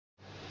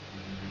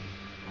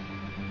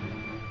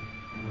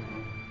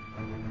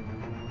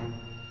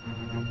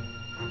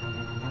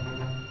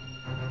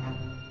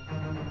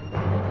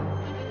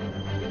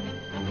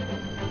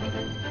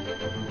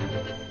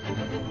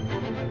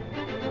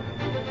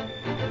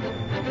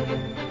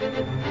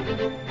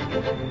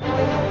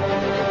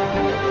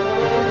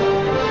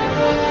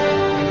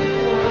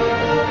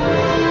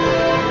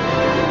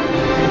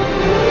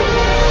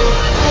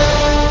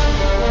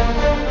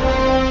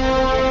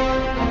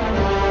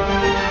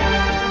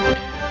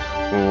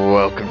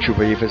true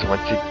believers,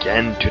 once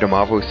again to the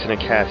Marvel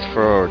Cinecast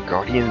for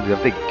Guardians of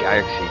the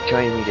Galaxy.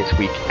 Joining me this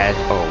week, as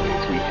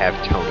always, we have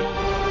Tony.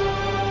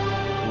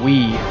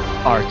 We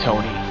are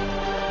Tony.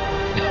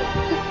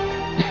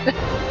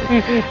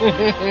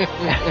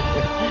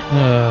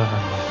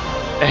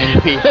 And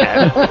we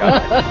have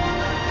John.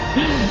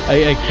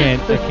 I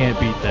can't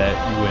beat that.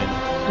 You win.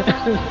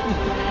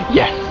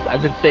 Yes,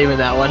 I've been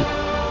saving that one.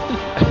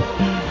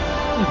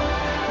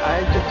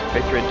 I'm just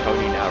picturing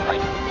Tony now, right?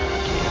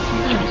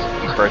 Introduce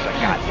me first.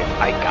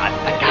 I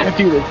gotta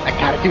do this.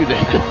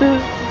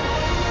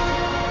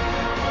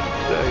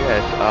 So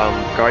yes,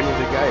 Guardians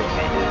of the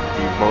Galaxy is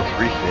the most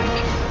recent,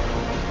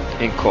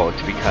 in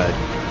quotes, because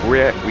we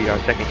are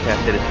second-class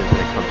citizens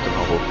when it comes to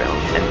Marvel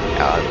films, and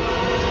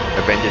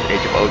Avengers: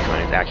 Age of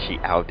Ultron is actually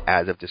out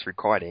as of this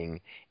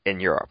recording in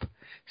Europe.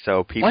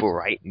 So people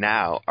right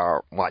now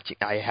are watching.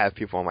 I have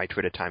people on my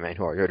Twitter timeline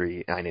who are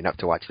already lining up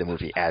to watch the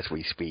movie as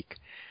we speak.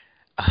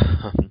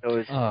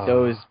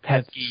 Those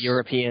pesky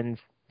Europeans.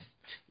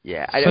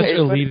 Yeah, such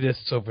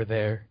elitists over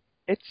there.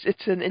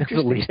 It's an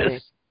interesting thing.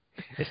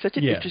 It's such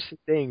an interesting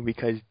thing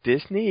because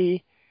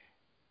Disney,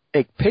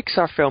 like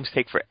Pixar films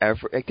take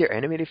forever. Like their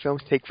animated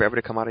films take forever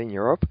to come out in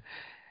Europe.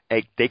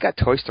 Like they got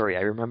Toy Story.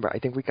 I remember. I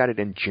think we got it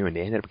in June.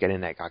 They ended up getting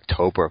it like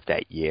October of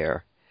that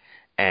year.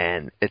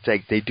 And it's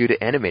like they do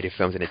the animated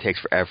films and it takes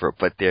forever.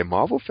 But their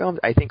Marvel films,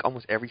 I think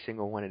almost every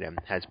single one of them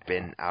has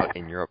been out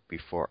in Europe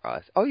before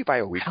us. Oh, you buy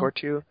a week or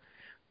two.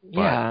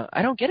 Yeah,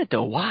 I don't get it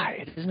though. Why?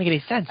 It doesn't make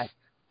any sense.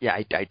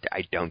 I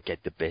don't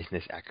get the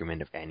business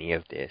acumen of any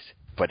of this,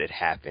 but it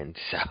happened,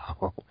 so...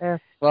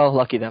 Well,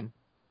 lucky them.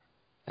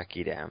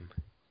 Lucky them.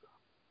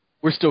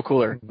 We're still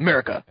cooler.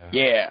 America.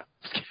 Yeah.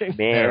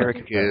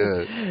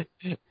 America.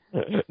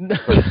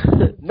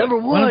 Number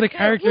one. One of the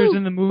characters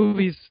in the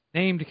movie's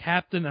named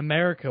Captain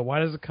America. Why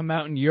does it come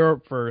out in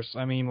Europe first?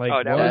 I mean, like,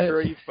 that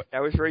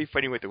was very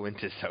funny with the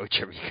Winter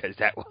Soldier, because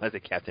that was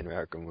a Captain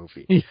America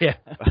movie. Yeah.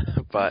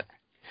 But...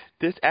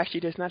 this actually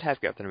does not have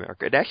Captain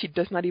America. It actually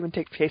does not even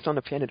take place on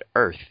the planet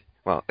Earth.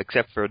 Well,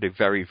 except for the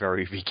very,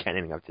 very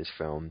beginning of this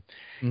film.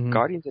 Mm-hmm.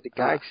 Guardians of the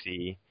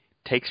Galaxy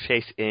takes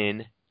place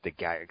in the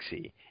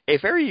galaxy. A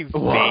very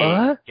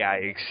vague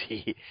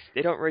galaxy.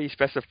 They don't really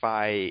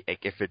specify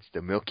like, if it's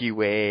the Milky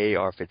Way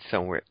or if it's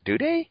somewhere. Do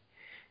they?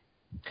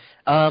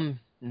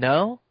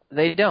 No,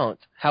 they don't.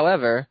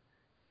 However,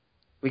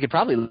 we could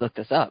probably look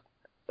this up.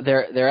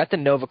 They're at the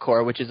Nova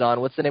Corps, which is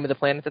on, what's the name of the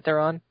planet that they're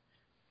on?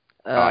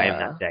 I am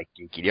not that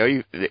geeky.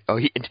 The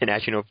OU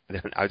international.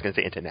 I was going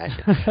to say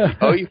international. The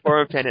OU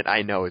foreign planet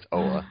I know is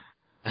Oa.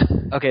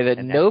 Okay,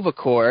 the Nova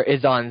Corps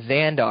is on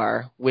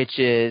Xandar, which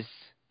is.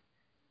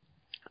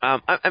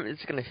 I'm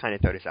just going to kind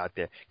of throw this out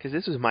there because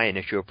this was my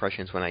initial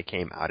impressions when I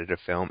came out of the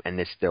film, and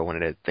it's still one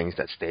of the things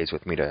that stays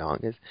with me the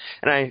longest,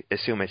 and I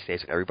assume it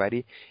stays with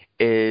everybody.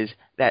 Is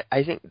that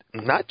I think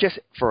not just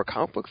for a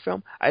comic book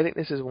film, I think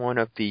this is one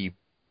of the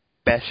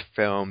best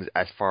films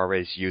as far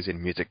as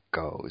using music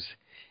goes.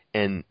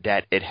 And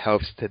that it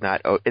helps to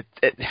not, it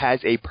has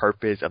a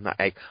purpose of not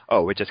like,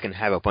 we're just going to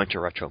have a bunch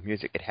of retro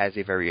music. It has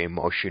a very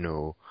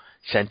emotional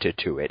center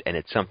to it, and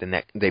it's something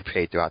that they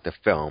play throughout the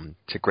film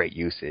to great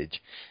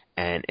usage.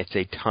 And it's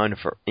a ton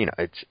for,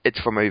 it's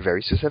from a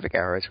very specific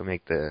era. It's from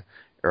like the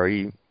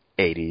early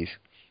 80s.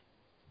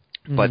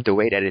 Mm-hmm. But the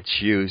way that it's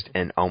used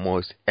in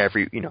almost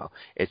every,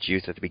 it's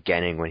used at the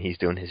beginning when he's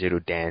doing his little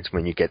dance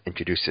when you get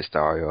introduced to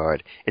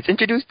Star-Lord. It's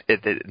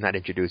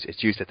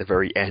used at the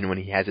very end when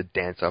he has a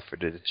dance-off for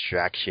the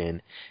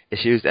distraction.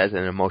 It's used as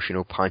an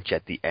emotional punch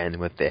at the end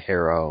with the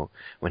hero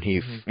when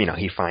he,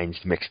 he finds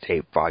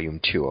mixtape volume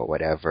 2 or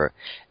whatever.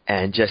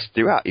 And just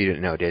throughout,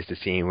 there's the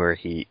scene where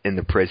he, in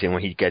the prison,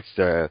 when he gets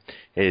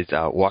his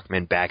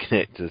Walkman back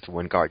and there's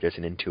one guard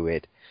listening to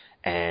it.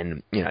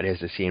 And,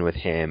 there's a scene with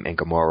him and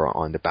Gamora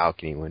on the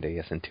balcony when they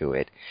listen to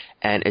it.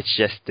 And it's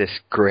just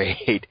this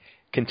great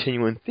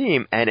continuing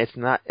theme. And it's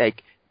not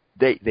like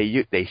they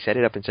set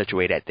it up in such a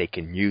way that they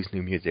can use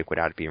new music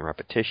without it being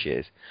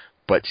repetitious,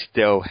 but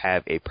still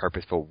have a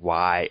purpose for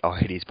why all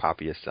of these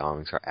popular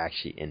songs are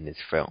actually in this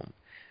film.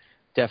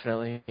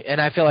 Definitely.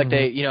 And I feel like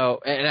they,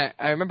 and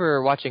I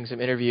remember watching some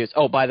interviews.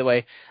 Oh, by the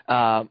way,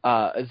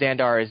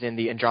 Xandar is in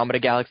the Andromeda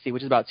Galaxy,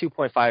 which is about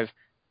 2.5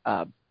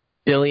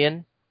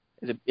 billion.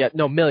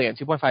 Million.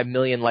 2.5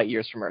 million light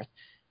years from Earth.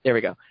 There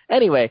we go.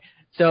 Anyway,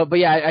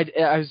 I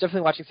was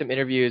definitely watching some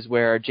interviews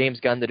where James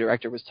Gunn, the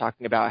director, was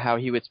talking about how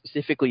he would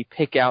specifically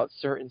pick out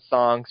certain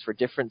songs for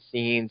different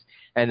scenes,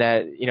 and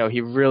that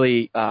he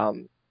really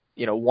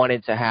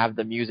wanted to have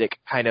the music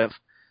kind of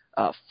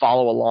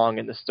follow along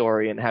in the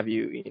story and have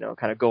you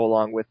kind of go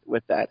along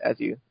with that as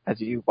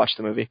you watch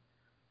the movie.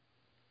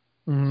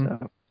 Mm-hmm.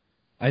 So.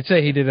 I'd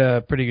say he did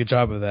a pretty good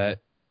job of that.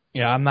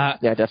 I'm not.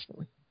 Yeah,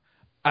 definitely.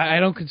 I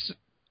don't.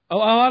 A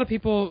lot of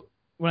people,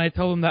 when I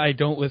tell them that I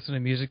don't listen to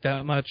music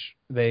that much,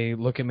 they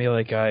look at me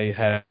like I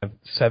have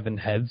 7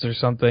 heads or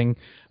something.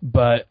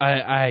 But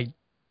I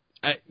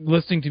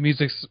listening to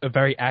music's a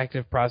very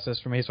active process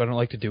for me, so I don't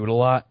like to do it a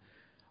lot.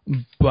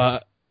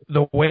 But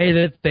the way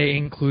that they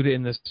include it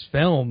in this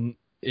film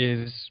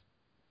is,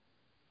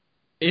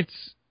 it's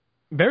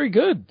very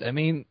good. I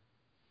mean,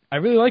 I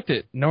really liked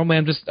it.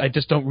 Normally, I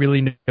just don't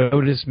really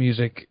notice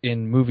music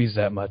in movies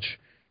that much.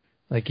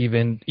 Like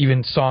even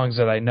songs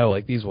that I know,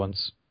 like these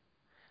ones.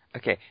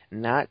 Okay,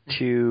 not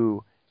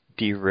to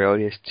derail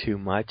this too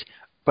much,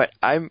 but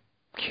I'm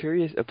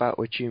curious about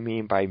what you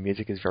mean by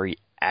music is very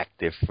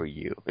active for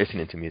you.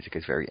 Listening to music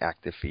is very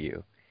active for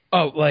you.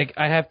 Oh, like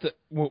I have to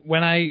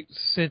when I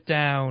sit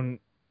down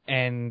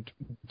and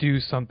do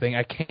something,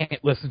 I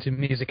can't listen to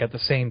music at the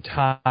same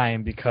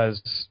time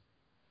because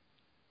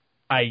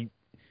I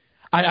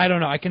don't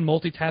know. I can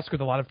multitask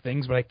with a lot of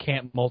things, but I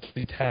can't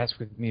multitask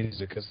with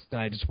music because then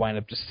I just wind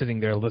up just sitting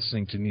there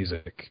listening to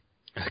music.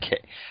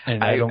 Okay.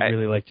 And I don't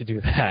really like to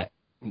do that.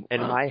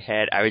 In my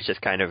head, I was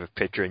just kind of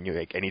picturing you,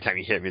 like, anytime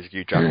you hear music,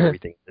 you drop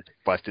everything and just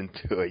bust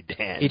into a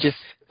dance.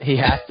 He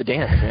has to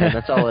dance, man.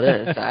 That's all it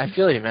is. I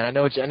feel you, man. I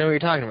know what you're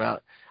talking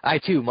about. I,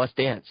 too, must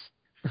dance.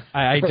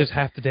 I just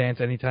have to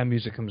dance anytime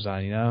music comes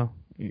on, you know?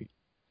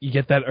 You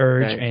get that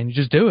urge, right, and you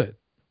just do it.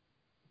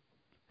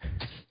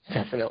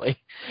 Definitely.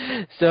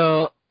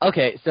 So,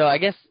 okay, so I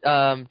guess,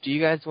 do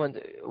you guys want...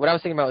 What I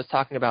was thinking about was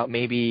talking about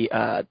maybe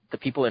the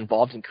people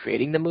involved in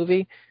creating the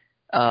movie.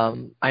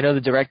 I know the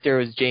director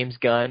was James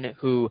Gunn,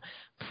 who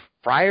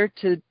prior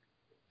to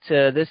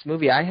this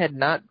movie, I had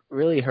not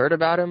really heard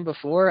about him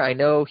before. I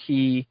know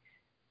he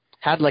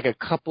had like a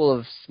couple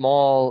of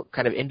small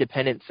kind of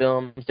independent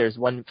films. There's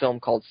one film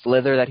called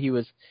Slither that he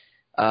was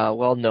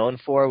well known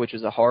for, which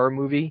was a horror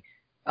movie,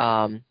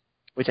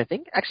 which I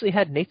think actually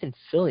had Nathan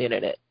Fillion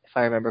in it, if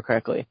I remember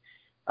correctly.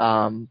 But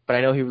I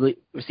know he really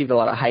received a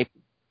lot of hype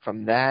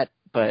from that,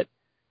 but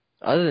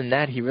other than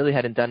that, he really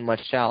hadn't done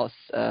much else.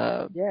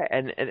 Yeah,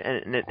 and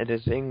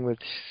the thing with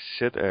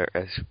Slither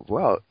as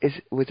well is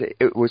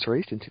it was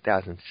released in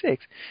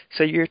 2006,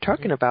 so you're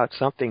talking about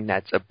something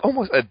that's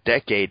almost a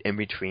decade in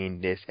between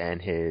this and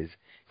his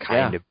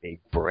kind of big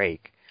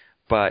break.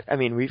 But I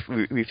mean,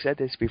 we've said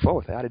this before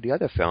with a lot of the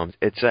other films.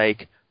 It's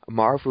like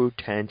Marvel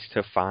tends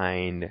to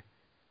find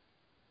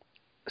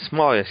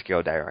smaller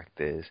scale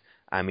directors.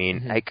 I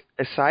mean, like,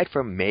 aside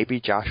from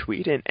maybe Joss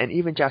Whedon, and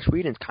even Joss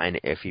Whedon's kind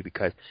of iffy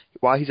because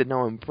while he's a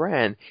known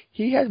brand,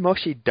 he has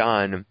mostly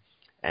done,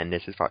 and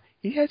this is far,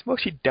 he has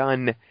mostly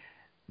done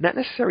not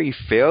necessarily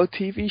failed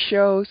TV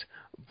shows,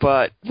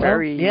 but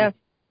yeah,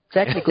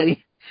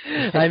 technically.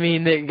 I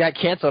mean, they got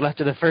canceled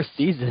after the first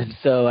season,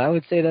 so I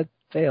would say that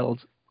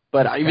failed.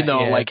 But even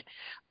though, like,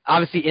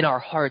 obviously in our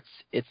hearts,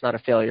 it's not a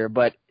failure,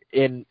 but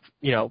in,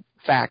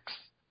 facts,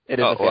 it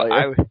is a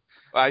failure.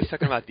 Well, I was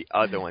talking about the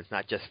other ones,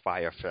 not just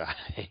Firefly.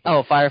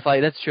 Oh, Firefly,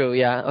 that's true,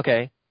 yeah,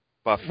 okay.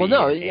 Buffy. Well,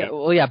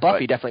 no,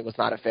 Buffy definitely was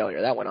not a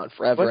failure. That went on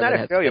forever. Well, not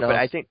a failure, but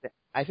I think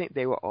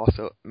they were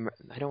also,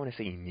 I don't want to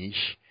say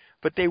niche,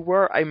 but they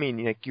were, I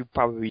mean, like, you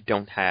probably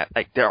don't have,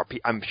 like,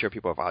 I'm sure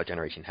people of our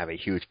generation have a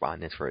huge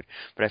fondness for it,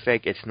 but I feel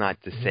like it's not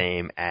the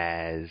same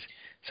as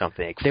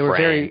something like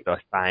Friends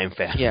or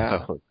Seinfeld.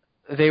 Yeah,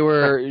 they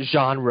were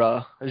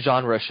genre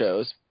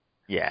shows.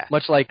 Yeah.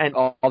 Much like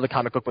all the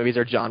comic book movies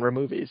are genre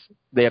movies.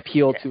 They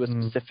appeal to a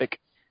specific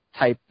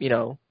type,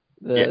 the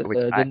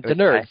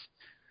nerds.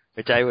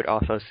 Which I would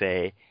also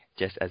say,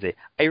 just as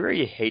I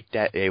really hate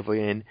that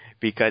labeling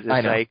because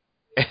it's like,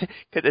 because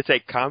it's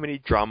like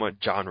comedy, drama,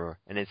 genre,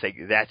 and it's like,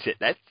 that's it.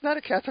 That's not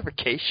a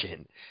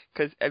classification.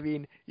 Because, I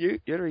mean,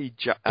 literally,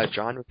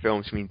 genre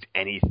films means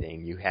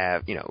anything. You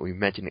have, we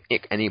mentioned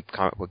any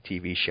comic book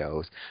TV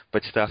shows,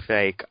 but stuff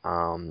like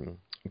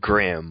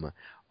Grimm,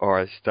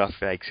 or stuff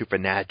like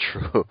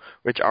Supernatural,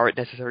 which aren't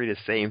necessarily the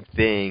same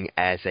thing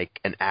as like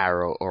an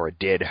Arrow or a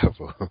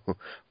Daredevil,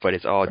 but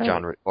it's all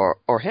genre,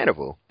 or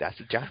Hannibal. That's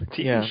a genre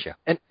TV show.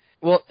 And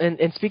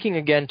speaking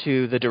again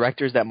to the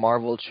directors that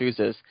Marvel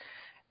chooses,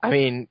 I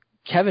mean,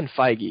 Kevin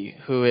Feige,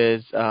 who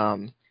is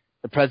the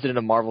president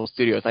of Marvel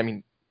Studios, I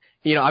mean,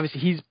 obviously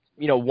he's,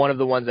 one of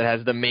the ones that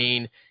has the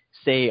main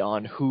say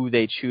on who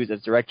they choose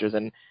as directors,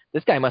 and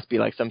this guy must be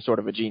like some sort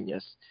of a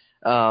genius.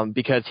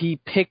 Because he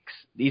picks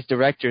these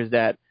directors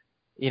that,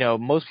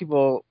 most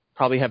people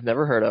probably have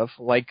never heard of,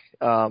 like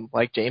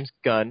James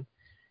Gunn,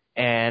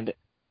 and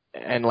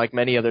like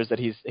many others that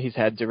he's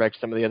had direct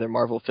some of the other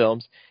Marvel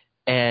films,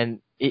 and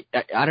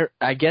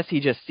I guess he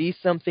just sees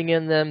something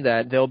in them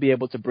that they'll be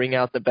able to bring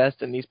out the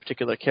best in these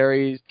particular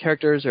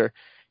characters, or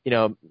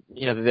they'll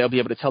be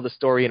able to tell the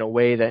story in a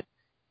way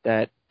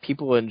that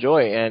people will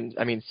enjoy. And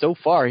I mean, so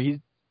far he's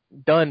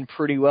done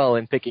pretty well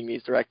in picking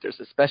these directors,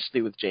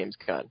 especially with James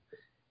Gunn.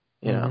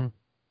 And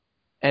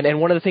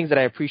one of the things that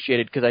I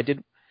appreciated, because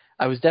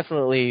I was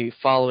definitely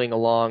following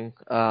along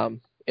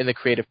in the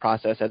creative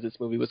process as this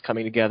movie was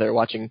coming together,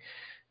 watching,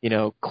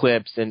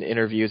 clips and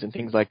interviews and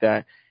things like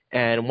that.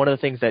 And one of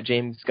the things that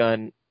James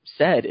Gunn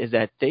said is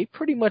that they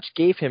pretty much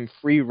gave him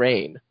free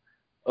reign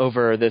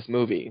over this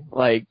movie.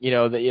 Like,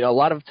 a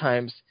lot of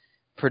times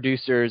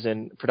producers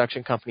and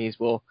production companies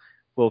will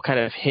kind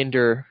of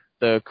hinder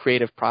the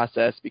creative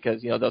process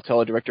because, they'll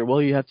tell a director,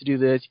 well, you have to do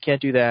this, you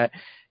can't do that.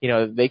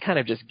 They kind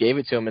of just gave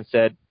it to him and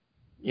said,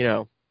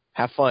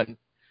 have fun,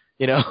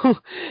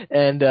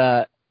 and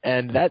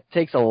that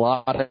takes a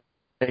lot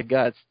of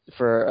guts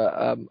for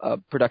a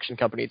production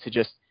company to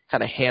just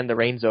kind of hand the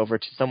reins over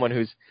to someone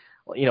who's,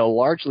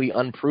 largely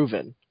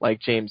unproven, like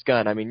James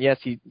Gunn. I mean, yes,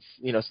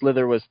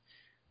 Slither was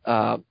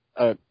a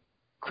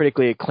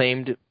critically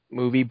acclaimed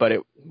movie, but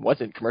it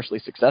wasn't commercially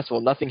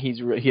successful. Nothing he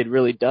had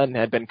really done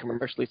had been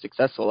commercially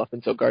successful up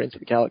until Guardians of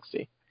the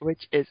Galaxy.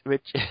 Which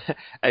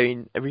I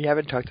mean, we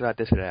haven't talked about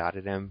this with a lot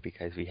of them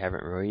because we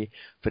haven't really,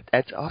 but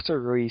that's also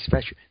really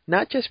special.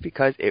 Not just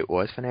because it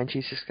was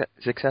financially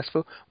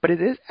successful, but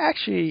it is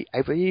actually,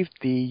 I believe,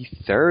 the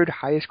third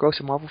highest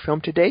grossing Marvel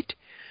film to date,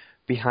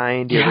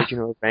 behind the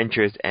original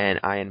Avengers and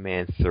Iron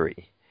Man 3.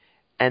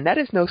 And that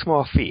is no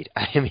small feat.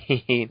 I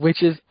mean,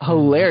 which is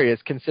hilarious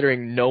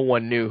considering no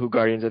one knew who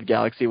Guardians of the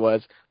Galaxy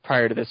was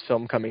prior to this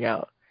film coming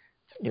out.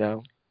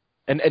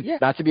 And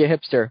not to be a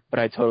hipster, but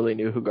I totally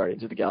knew who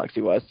Guardians of the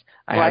Galaxy was.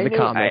 I had the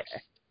comics.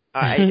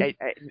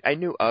 I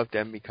knew of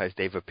them because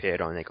they've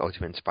appeared on like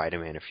Ultimate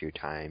Spider-Man a few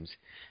times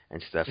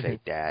and stuff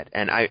like that.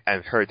 And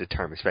I've heard the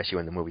term, especially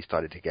when the movie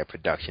started to get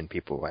production.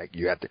 People were like,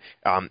 you have to,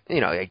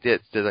 like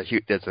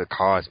there's a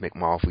cosmic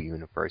Marvel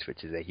universe,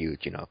 which is a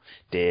huge,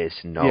 this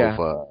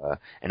Nova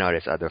and all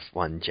this other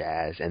fun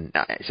jazz and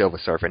Silver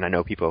Surfer. And I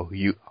know people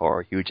who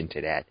are huge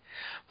into that.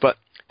 But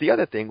the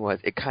other thing was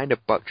it kind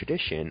of bucked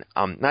tradition,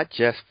 not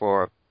just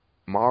for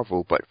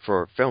Marvel, but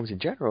for films in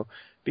general.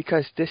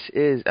 Because this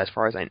is, as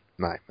far as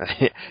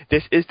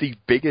this is the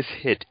biggest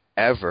hit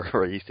ever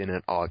released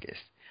in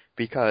August.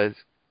 Because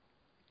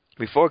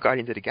before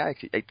Guardians of the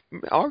Galaxy,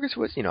 August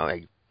was,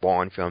 like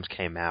Bond films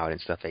came out and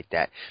stuff like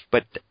that.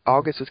 But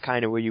August was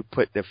kind of where you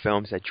put the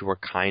films that you were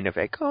kind of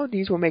like, oh,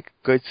 these will make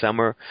a good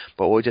summer,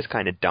 but we'll just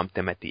kind of dump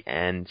them at the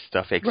end.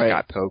 Stuff like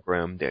Scott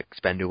Pilgrim, The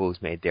Expendables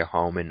made their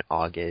home in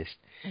August.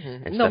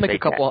 And they'll make a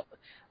couple,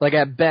 like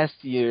at best,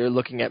 you're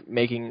looking at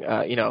making,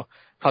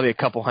 probably a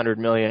couple $100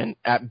 million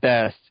at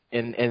best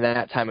in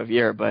that time of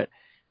year, but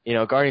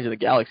Guardians of the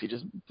Galaxy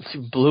just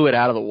blew it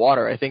out of the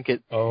water. I think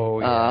it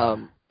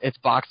its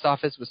box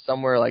office was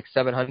somewhere like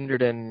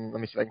 700 and let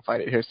me see if I can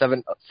find it here,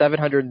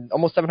 700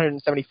 almost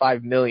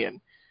 775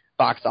 million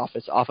box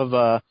office off of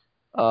a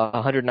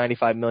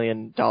 $195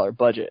 million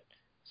budget.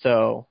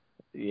 So,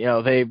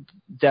 they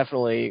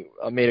definitely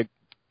made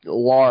a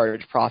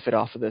large profit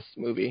off of this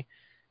movie.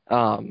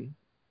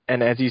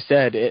 And as you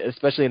said,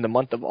 especially in the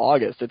month of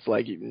August, it's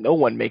like no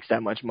one makes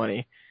that much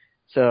money.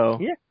 So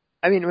yeah,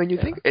 I mean, when you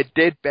think it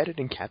did better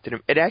than Captain,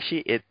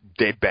 it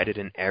did better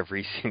than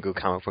every single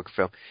comic book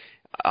film.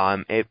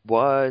 I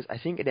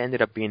think it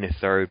ended up being the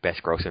third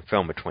best grossing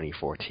film of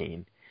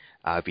 2014,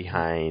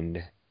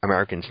 behind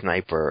American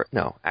Sniper.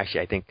 No,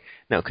 actually,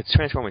 because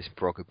Transformers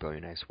broke $1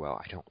 billion as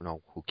well. I don't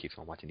know who keeps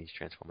on watching these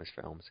Transformers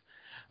films,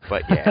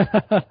 but yeah.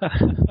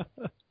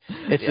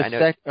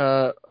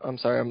 I'm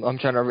sorry.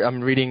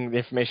 I'm reading the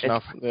information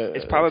off the.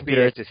 It's probably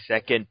the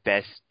second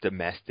best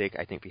domestic,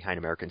 I think, behind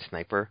American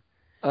Sniper.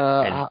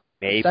 And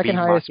maybe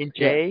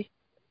Mockingjay.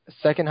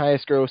 Second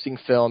highest grossing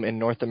film in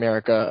North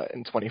America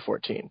in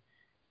 2014.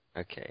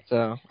 Okay.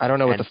 So I don't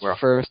know what the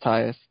first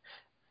highest.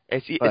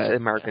 It's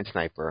American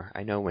Sniper.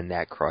 I know when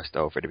that crossed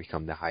over to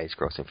become the highest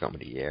grossing film of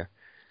the year.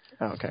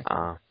 Oh, okay.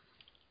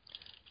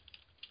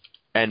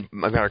 And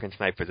American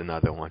Sniper is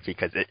another one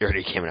because it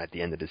already came out at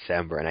the end of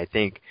December, and I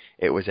think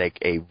it was like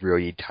a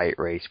really tight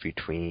race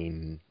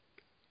between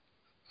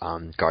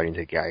Guardians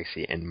of the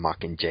Galaxy and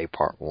Mockingjay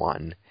Part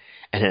 1,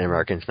 and then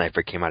American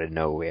Sniper came out of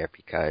nowhere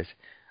because,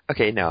 I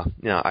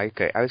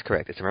was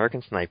correct. It's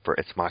American Sniper,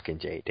 it's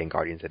Mockingjay, then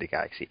Guardians of the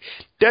Galaxy.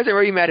 Doesn't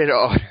really matter at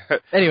all.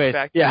 Anyways,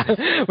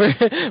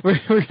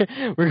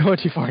 we're going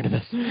too far into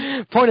this.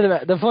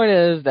 The point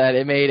is that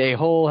it made a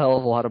whole hell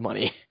of a lot of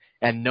money,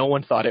 and no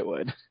one thought it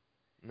would.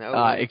 No,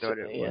 I thought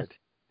it would.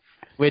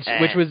 Which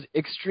was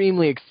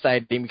extremely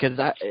exciting because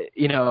I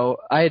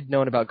had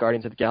known about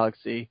Guardians of the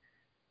Galaxy,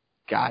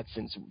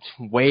 since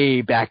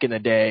way back in the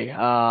day,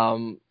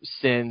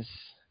 since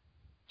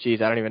I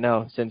don't even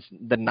know, since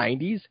the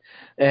 90s,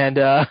 and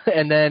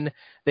then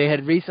they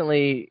had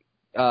recently,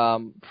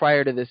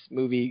 prior to this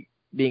movie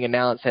being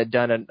announced, had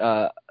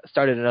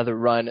started another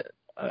run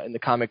in the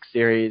comic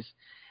series,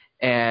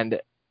 and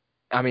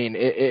I mean,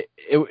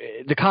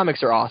 the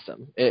comics are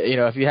awesome.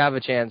 If you have a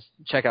chance,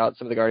 check out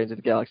some of the Guardians of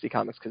the Galaxy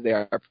comics because they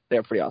are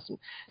pretty awesome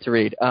to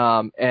read.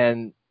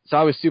 And so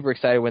I was super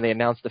excited when they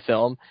announced the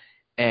film,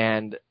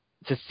 and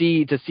to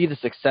see the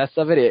success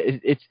of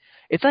it.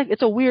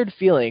 It's a weird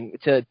feeling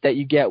that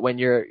you get when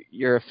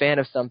you're a fan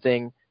of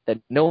something that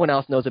no one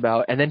else knows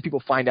about, and then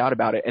people find out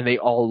about it and they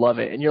all love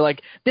it, and you're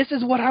like, this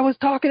is what I was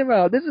talking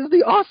about. This is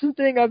the awesome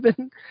thing I've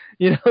been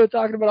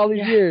talking about all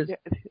these years.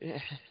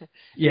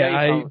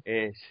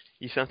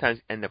 You sometimes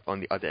end up on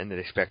the other end of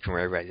the spectrum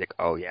where everybody's like,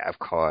 oh yeah, of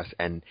course,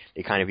 and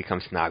they kind of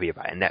become snobby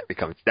about it, and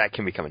that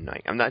can become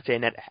annoying. I'm not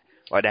saying that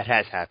that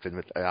has happened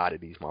with a lot of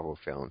these Marvel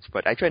films,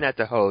 but I try not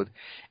to hold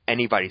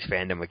anybody's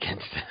fandom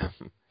against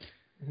them.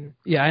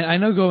 Yeah, I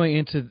know going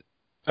into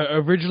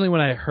originally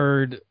when I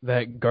heard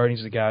that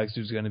Guardians of the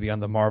Galaxy was going to be on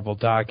the Marvel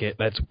docket,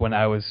 that's when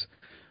I was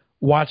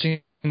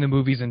watching the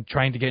movies and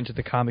trying to get into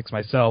the comics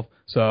myself.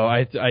 So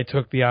I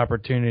took the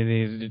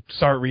opportunity to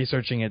start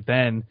researching it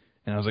then,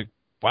 and I was like,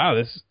 wow,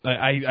 this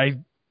I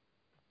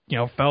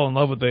fell in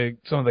love with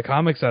some of the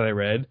comics that I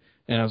read,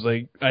 and I was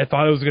like, I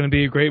thought it was going to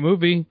be a great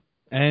movie,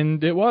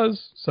 and it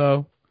was.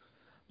 So,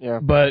 yeah.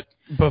 But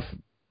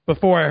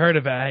before I heard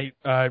of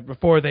it,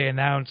 before they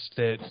announced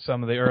it,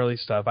 some of the early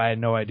stuff, I had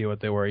no idea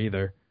what they were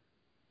either.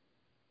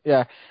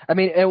 Yeah, I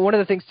mean, and one of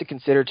the things to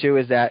consider too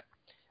is that,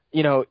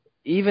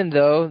 even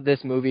though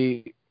this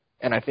movie,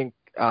 and I think,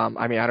 I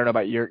don't know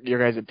about your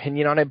guys'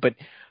 opinion on it, but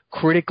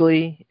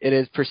critically, it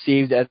is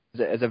perceived as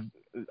a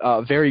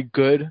very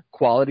good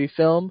quality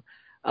film.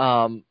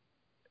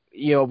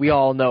 We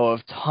all know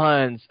of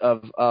tons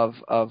of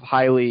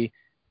highly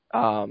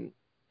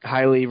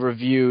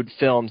reviewed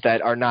films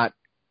that are not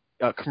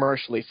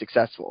commercially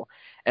successful,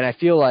 and I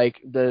feel like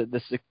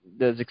the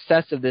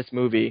success of this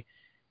movie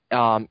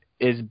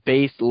is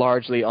based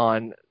largely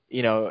on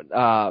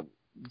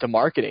the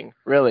marketing,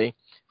 really,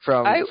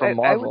 from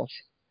Marvel.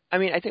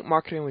 I think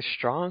marketing was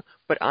strong,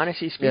 but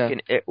honestly speaking,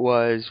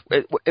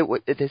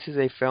 this is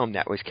a film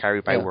that was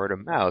carried by word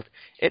of mouth.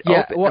 It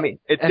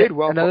did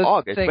well for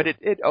August, but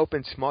it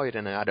opened smaller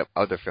than a lot of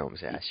other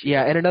films last year.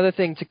 Yeah, and another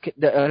thing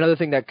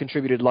that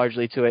contributed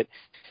largely to it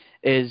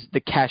is the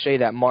cachet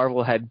that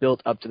Marvel had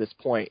built up to this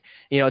point.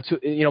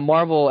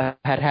 Marvel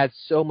had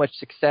so much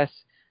success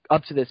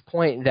up to this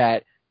point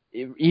that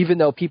even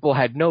though people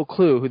had no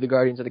clue who the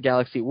Guardians of the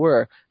Galaxy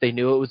were, they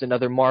knew it was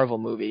another Marvel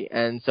movie.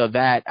 And so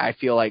that, I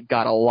feel like,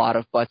 got a lot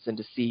of butts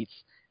into seats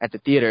at the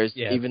theaters,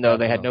 even though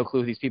they had no clue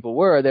who these people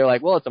were. They're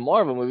like, well, it's a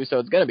Marvel movie, so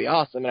it's going to be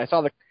awesome. And I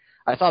saw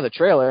the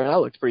trailer, and that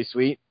looked pretty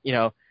sweet,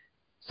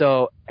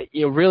 So,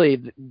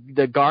 really,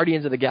 the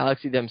Guardians of the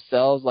Galaxy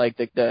themselves, like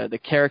the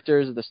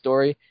characters of the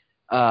story,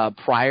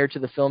 prior to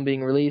the film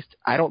being released,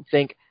 I don't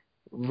think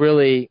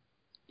really...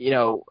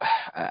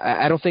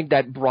 I don't think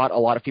that brought a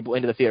lot of people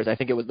into the theaters. I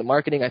think it was the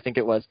marketing. I think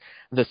it was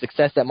the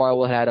success that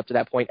Marvel had up to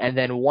that point. And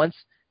then once,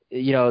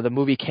 the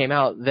movie came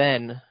out,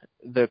 then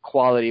the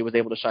quality was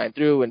able to shine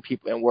through, and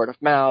people and word of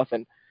mouth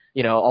and,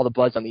 all the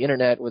buzz on the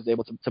internet was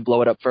able to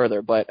blow it up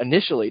further. But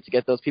initially, to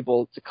get those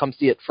people to come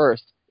see it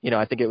first,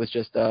 I think it was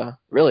just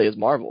really as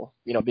Marvel,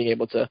 being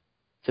able to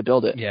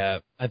build it. Yeah,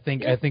 I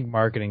think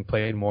marketing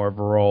played more of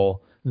a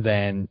role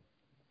than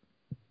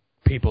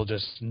people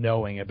just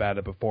knowing about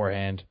it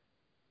beforehand.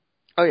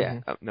 Oh yeah,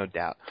 no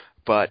doubt.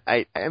 But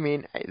I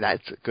mean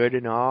that's good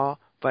and all.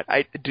 But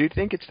I do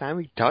think it's time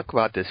we talk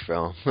about this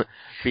film.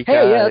 Because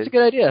hey, yeah, that's a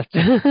good idea.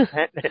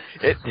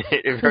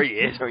 it really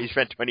is when you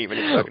spend 20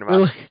 minutes talking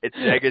about its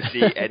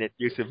legacy and its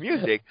use of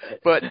music.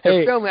 But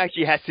the film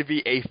actually has to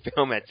be a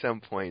film at some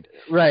point.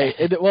 Right.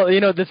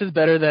 This is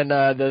better than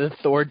the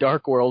Thor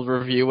Dark World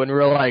review when we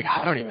were like,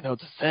 I don't even know what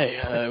to say.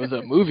 It was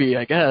a movie,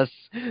 I guess.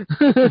 This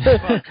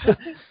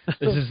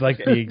is like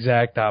the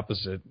exact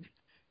opposite.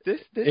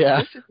 This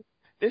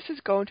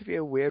is going to be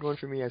a weird one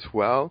for me as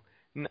well.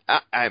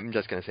 I'm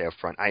just going to say up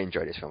front, I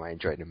enjoyed this film. I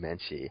enjoyed it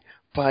immensely.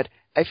 But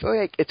I feel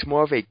like it's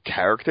more of a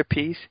character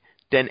piece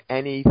than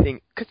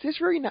anything, because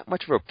there's really not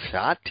much of a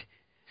plot.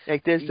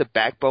 Like, there's the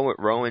backbone with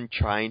Rowan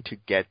trying to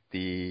get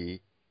everybody's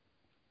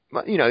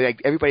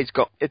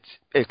I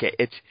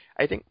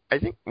think,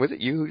 was it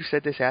you who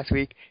said this last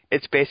week?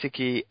 It's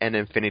basically an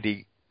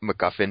Infinity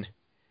MacGuffin.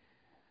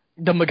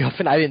 The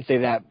MacGuffin? I didn't say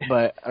that,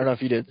 but I don't know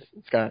if you did,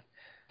 Scott.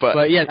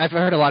 But yeah, I've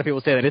heard a lot of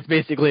people say that. It's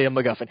basically a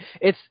MacGuffin.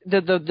 It's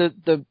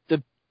the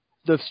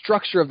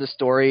structure of the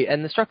story,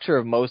 and the structure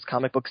of most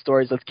comic book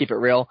stories, let's keep it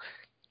real,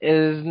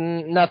 is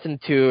nothing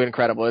too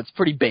incredible. It's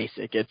pretty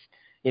basic. It's,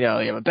 you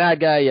have a bad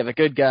guy, you have a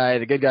good guy,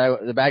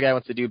 the bad guy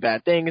wants to do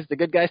bad things, the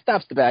good guy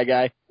stops the bad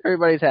guy,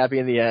 everybody's happy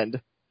in the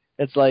end.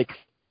 It's like,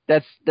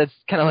 that's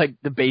kind of like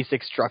the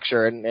basic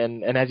structure,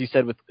 and as you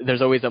said,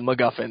 there's always a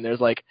MacGuffin.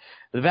 There's like,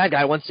 the bad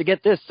guy wants to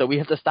get this, so we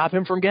have to stop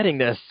him from getting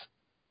this.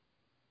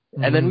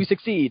 And then we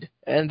succeed,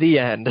 and the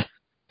end.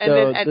 And so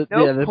then at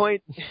no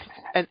point,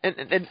 and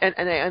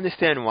I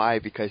understand why,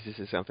 because this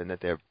is something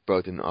that they're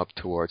building up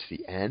towards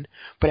the end,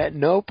 but at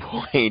no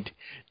point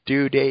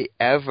do they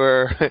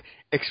ever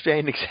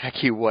explain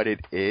exactly what it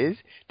is.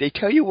 They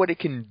tell you what it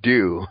can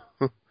do,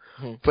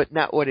 but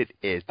not what it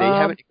is. They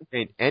haven't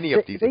explained any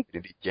of these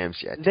Infinity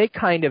Gems yet. They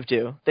kind of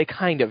do. The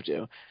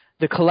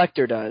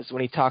Collector does,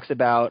 when he talks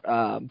about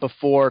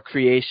before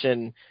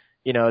creation,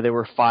 there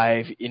were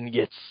 5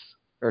 ingots,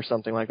 or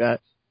something like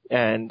that,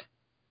 and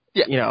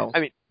I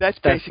mean that's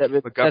basically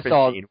a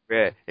MacGuffin scene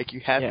where you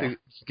have to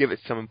give it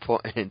some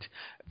importance.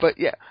 But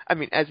yeah, I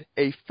mean, as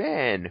a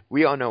fan,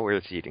 we all know where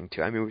it's leading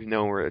to. I mean, we've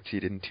known where it's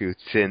leading to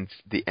since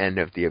the end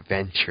of the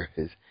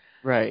Avengers.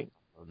 Right.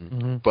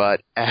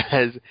 But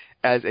as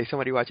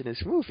somebody watching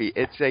this movie,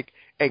 it's like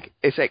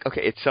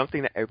okay, it's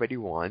something that everybody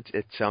wants.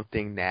 It's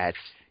something that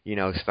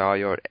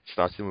Star-Lord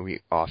starts the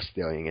movie off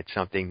stealing. It's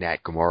something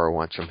that Gamora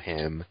wants from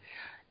him.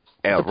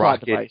 It's a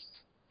plot device.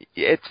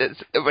 It's a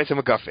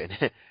MacGuffin.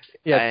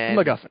 Yeah, it's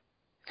a MacGuffin.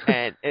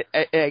 And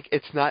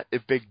it's not a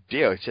big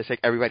deal. It's just like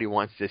everybody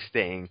wants this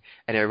thing,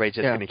 and everybody's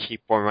just going to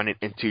keep on running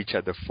into each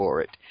other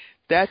for it.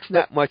 That's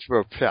not much of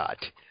a plot.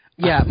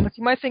 Yeah,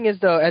 my thing is,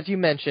 though, as you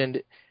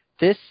mentioned,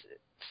 this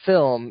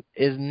film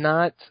is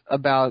not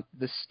about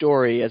the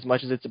story as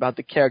much as it's about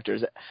the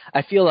characters.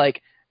 I feel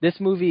like this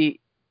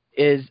movie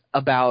is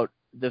about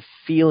the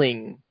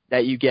feeling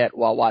that you get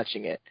while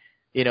watching it.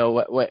 You know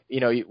what you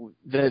know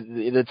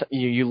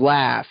you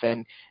laugh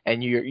and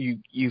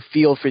you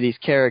feel for these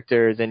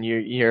characters, and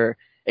you're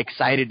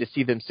excited to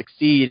see them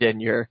succeed,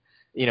 and you're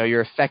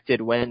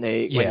affected when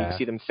you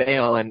see them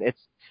fail, and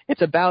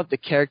it's about the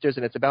characters,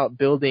 and it's about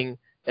building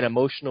an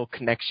emotional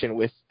connection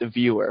with the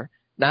viewer,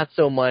 not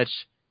so much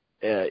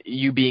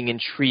you being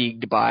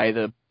intrigued by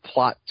the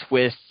plot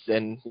twists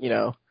and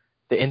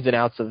the ins and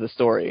outs of the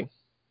story.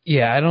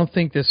 Yeah, I don't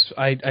think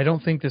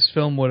this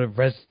film would have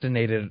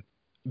resonated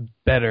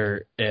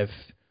better if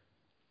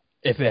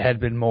it had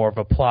been more of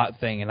a plot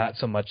thing and not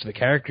so much the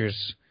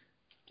characters,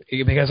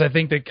 because I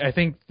think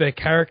the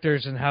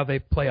characters and how they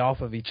play off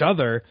of each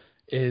other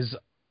is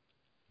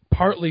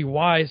partly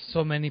why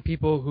so many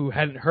people who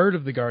hadn't heard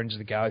of the Guardians of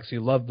the Galaxy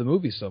loved the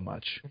movie so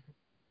much.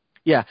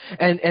 Yeah,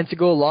 and to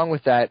go along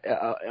with that,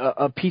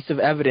 a piece of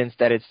evidence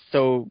that it's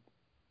so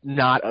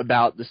not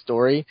about the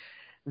story,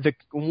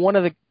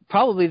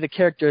 probably the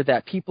character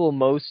that people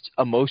most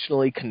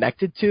emotionally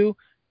connected to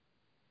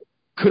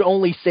could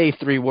only say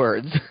 3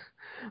 words.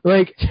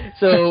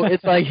 So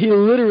it's like he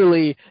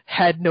literally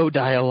had no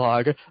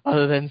dialogue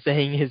other than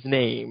saying his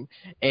name,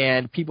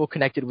 and people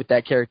connected with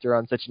that character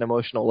on such an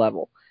emotional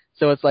level.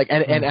 So it's like,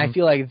 and I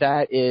feel like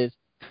that is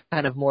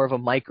kind of more of a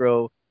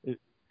micro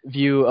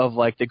view of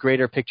like the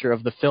greater picture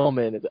of the film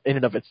in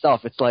and of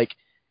itself. It's like,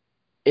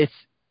 it's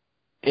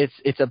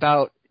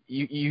about,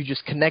 you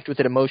just connect with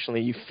it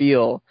emotionally, you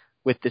feel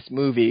with this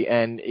movie,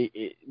 and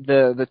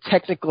the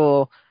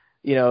technical,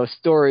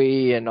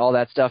 story and all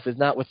that stuff is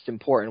not what's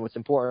important. What's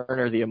important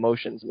are the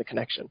emotions and the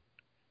connection.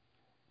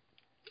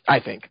 I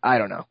think. I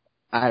don't know.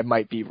 I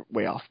might be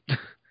way off.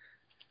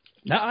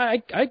 No,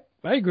 I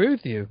agree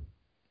with you.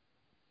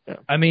 Yeah.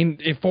 I mean,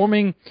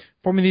 forming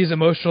these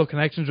emotional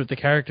connections with the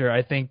character,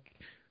 I think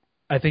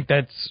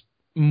that's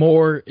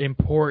more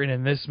important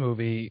in this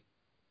movie.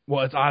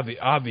 Well, it's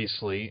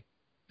obviously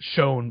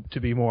shown to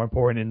be more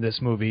important in this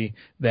movie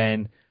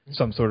than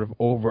some sort of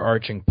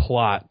overarching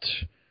plot.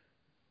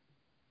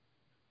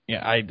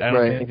 Yeah, I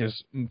don't think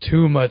there's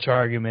too much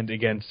argument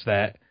against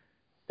that.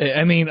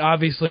 I mean,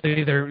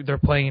 obviously they're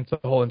playing into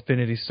the whole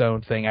Infinity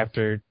Stone thing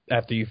after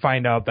you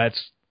find out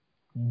that's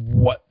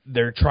what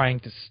they're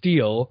trying to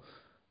steal.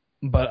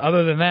 But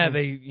other than that,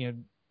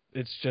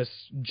 it's just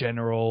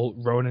general.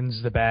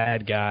 Ronan's the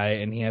bad guy,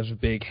 and he has a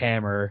big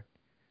hammer,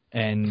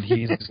 and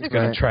he's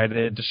going to try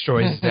to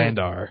destroy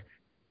Xandar.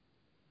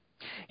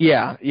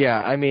 Yeah.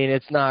 I mean,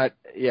 it's not.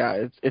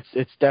 Yeah,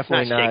 it's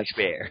definitely not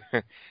Shakespeare.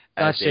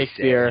 Not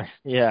Shakespeare.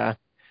 Yeah.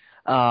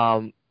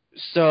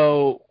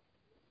 So,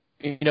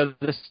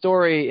 the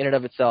story in and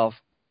of itself,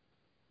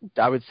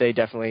 I would say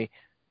definitely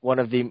one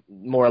of the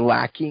more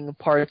lacking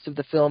parts of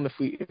the film, if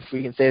we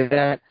can say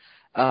that.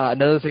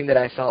 Another thing that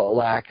I felt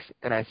lacked,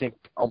 and I think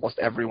almost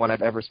everyone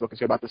I've ever spoken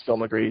to about this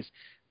film agrees,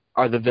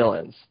 are the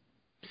villains.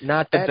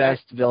 Not the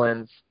best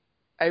villains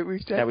that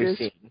we've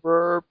seen.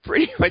 For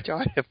pretty much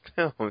all the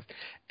films,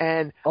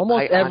 and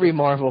almost every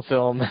Marvel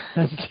film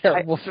has a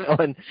terrible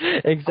villain,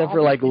 except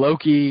for like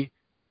Loki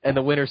and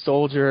the Winter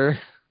Soldier.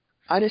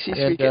 Honestly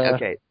speaking,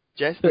 okay,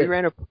 Jess, we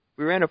ran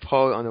a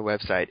poll on the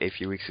website a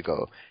few weeks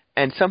ago,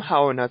 and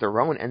somehow or another,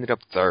 Rowan ended up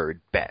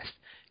 3rd best.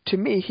 To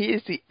me, he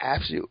is the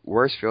absolute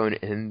worst villain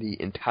in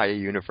the entire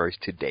universe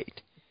to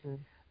date.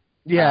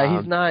 Yeah,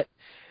 he's not.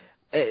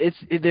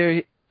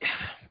 There's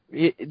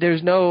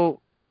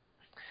no.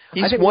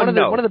 He's I think one of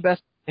the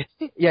best.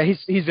 Yeah,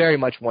 he's very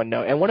much one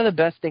note. And one of the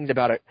best things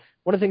about it,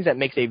 one of the things that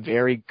makes a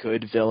very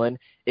good villain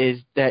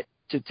is that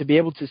to be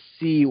able to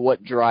see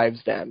what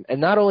drives them,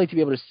 and not only to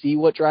be able to see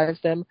what drives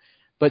them,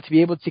 but to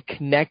be able to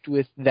connect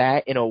with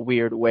that in a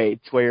weird way,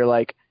 to where you're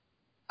like,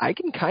 I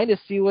can kind of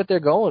see what they're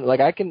going.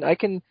 Like I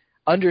can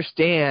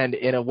understand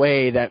in a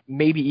way that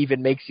maybe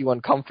even makes you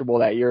uncomfortable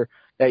that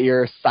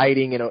you're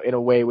siding in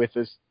a way with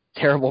this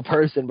terrible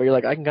person, but you're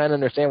like, I can kind of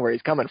understand where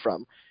he's coming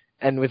from.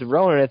 And with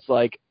Ronan, it's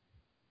like,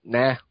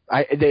 nah,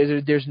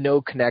 there's no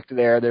connect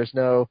there. There's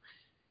no.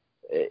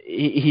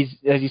 He's,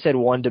 as you said,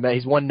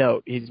 he's one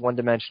note. He's one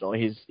dimensional.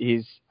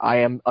 He's I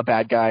am a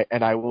bad guy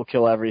and I will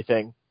kill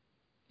everything.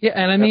 Yeah,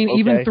 and I mean,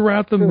 even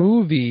throughout the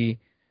movie,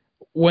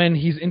 when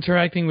he's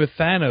interacting with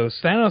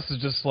Thanos is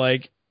just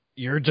like,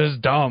 you're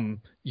just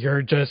dumb.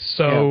 You're just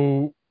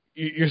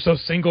you're so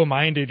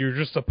single-minded. You're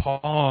just a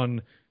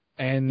pawn.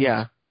 And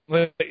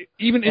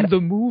even in the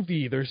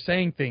movie, they're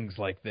saying things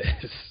like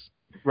this.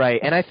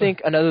 Right, and I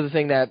think another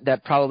thing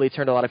that probably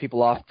turned a lot of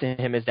people off to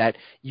him is that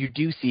you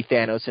do see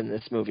Thanos in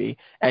this movie,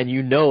 and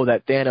you know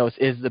that Thanos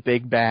is the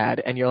big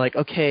bad, and you're like,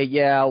 okay,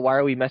 yeah, why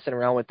are we messing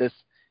around with this,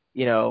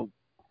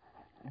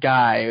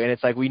 guy? And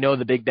it's like, we know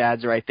the big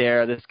bad's right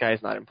there, this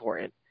guy's not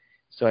important.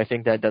 So I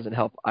think that doesn't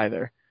help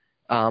either.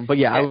 But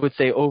yeah, I would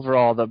say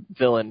overall the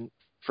villain,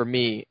 for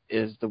me,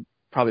 is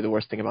probably the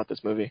worst thing about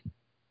this movie.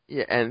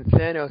 Yeah, and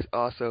Thanos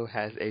also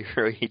has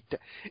he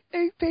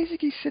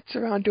basically sits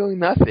around doing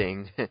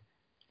nothing.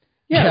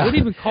 Yeah, I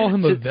wouldn't even call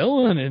him a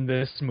villain in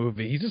this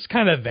movie. He's just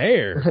kind of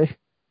there.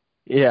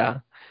 Yeah,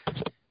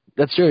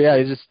 that's true. Yeah,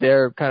 he's just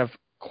there kind of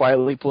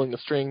quietly pulling the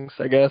strings,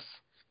 I guess.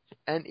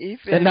 And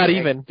even And not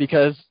even,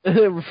 because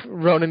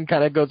Ronan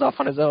kind of goes off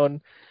on his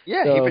own.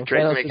 Yeah, so he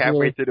betrays him Thanos like is halfway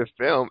really, through the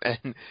film,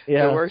 and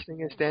yeah. the worst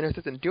thing is Thanos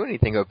doesn't do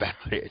anything about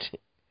it.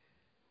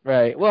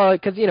 Right. Well,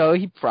 because,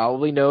 he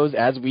probably knows,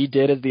 as we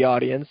did as the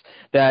audience,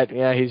 that,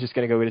 he's just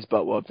going to go get his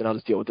butt whooped, and I'll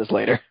just deal with this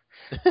later.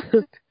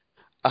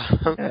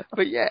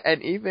 But yeah,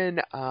 and even,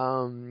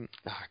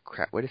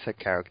 what is that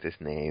character's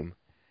name?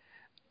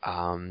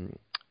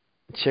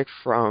 Chick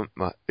from,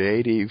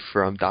 lady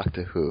from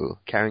Doctor Who,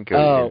 Karen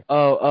Gillian.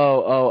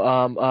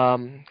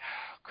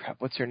 Crap,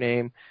 what's her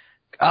name?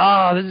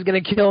 Oh, this is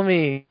going to kill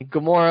me.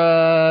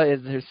 Gamora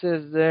is her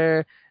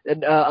sister.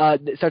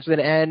 It starts with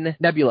an N.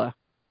 Nebula.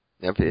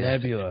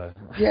 Nebula.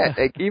 Yeah,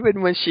 like,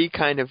 even when she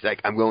kind of,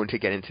 like, I'm going to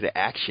get into the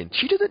action,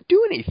 she doesn't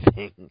do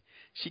anything.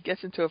 She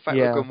gets into a fight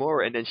with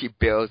Gamora, and then she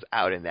bails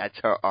out, and that's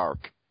her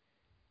arc.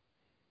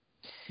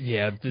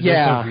 Yeah, there's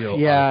no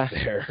real arc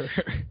there.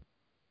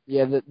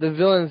 Yeah, the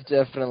villains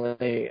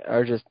definitely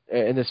are just,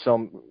 in this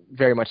film,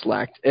 very much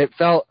lacked. It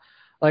felt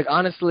like,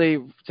 honestly,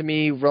 to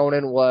me,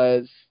 Ronan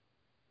was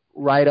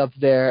right up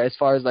there as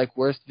far as, like,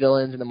 worst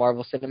villains in the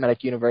Marvel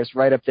Cinematic Universe,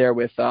 right up there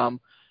with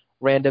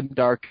random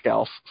dark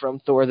elf from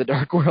Thor: The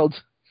Dark World,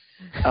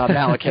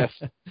 Malekith.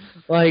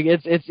 Like,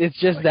 it's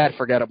just that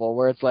forgettable,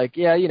 where it's like,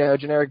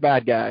 generic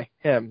bad guy,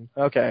 him,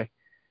 okay.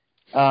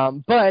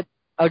 But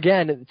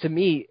again, to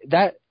me,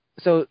 that's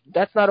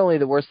not only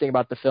the worst thing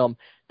about the film,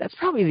 that's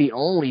probably the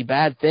only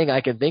bad thing I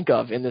can think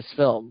of in this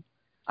film.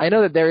 I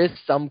know that there is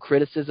some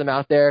criticism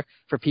out there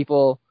for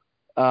people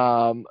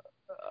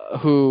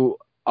who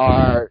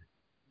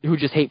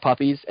just hate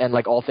puppies and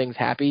like all things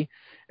happy.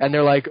 And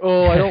they're like,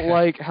 oh, I don't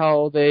like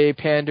how they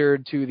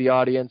pandered to the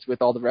audience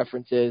with all the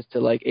references to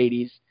like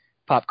 80s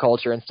pop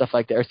culture and stuff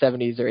like that, or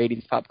 70s or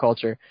 80s pop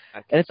culture.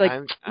 And it's like,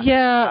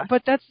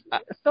 but that's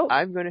so...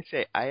 I'm going to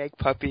say I like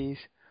puppies,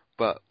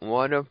 but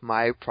one of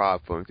my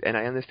problems, and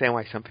I understand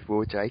why some people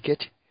would like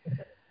it,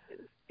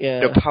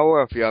 the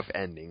power of love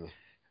ending,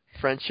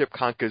 friendship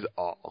conquers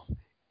all,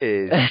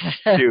 is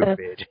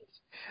stupid.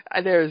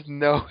 And there's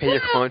no way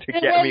you're going to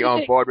get me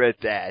on board with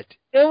that.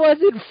 It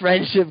wasn't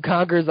friendship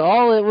conquers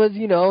all. It was,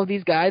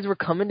 these guys were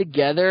coming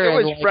together.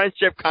 It was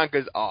friendship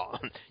conquers all.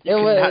 You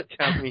cannot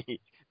tell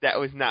me that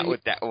was not what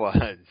that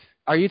was.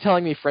 Are you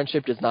telling me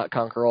friendship does not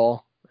conquer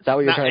all? Is that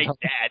what you're trying to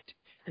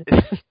tell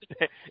me?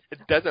 It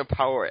doesn't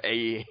power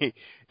a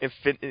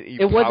infinitely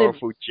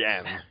powerful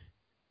gem.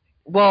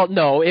 Well,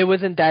 no, it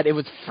wasn't that. It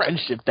was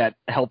friendship that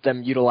helped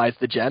them utilize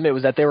the gem. It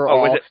was that they were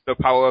all... was it the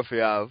power of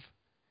love?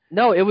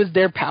 No, it was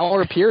their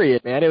power,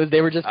 period, man. They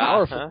were just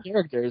powerful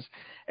characters.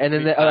 And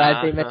then,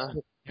 as they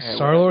mentioned...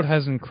 Star-Lord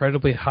has an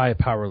incredibly high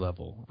power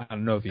level. I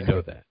don't know if you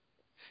know that.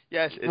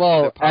 Yes, it's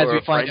the power as we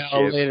of find friendship.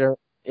 out later...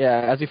 Yeah,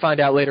 as we find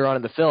out later on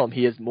in the film,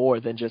 he is more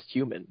than just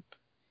human.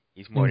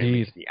 He's more than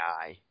meets the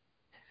eye.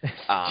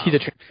 He's a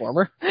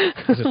transformer.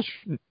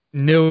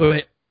 Knew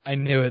it. I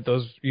knew it.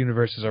 Those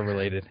universes are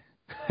related.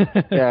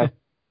 Yeah.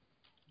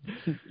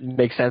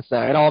 Makes sense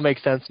now. It all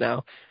makes sense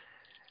now.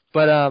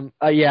 But,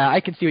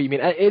 I can see what you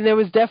mean. And there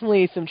was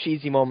definitely some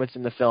cheesy moments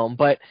in the film,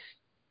 but,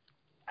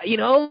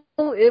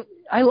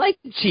 I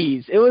liked the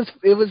cheese. It was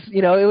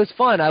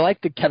fun. I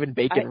liked the Kevin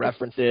Bacon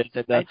references.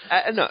 And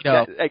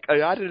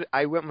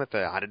I went with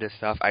a lot of this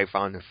stuff. I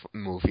found the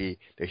movie,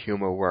 the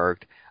humor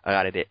worked. A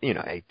lot of it,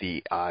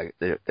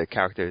 the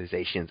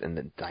characterizations and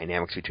the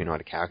dynamics between all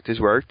the characters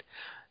worked.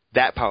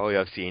 That part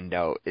of scene,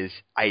 though, is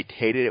I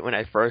hated it when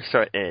I first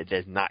saw it, and it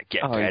does not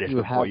get better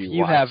before you watch it.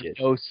 You have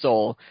no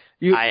soul.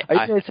 Are you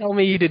going to tell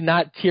me you did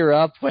not tear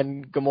up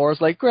when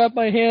Gamora's like, grab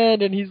my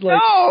hand, and he's like,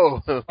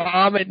 no!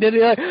 And then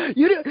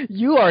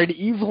you are an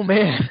evil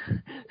man.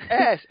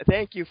 Yes,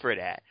 thank you for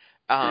that.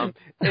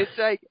 It's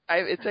like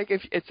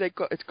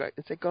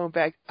going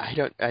back. I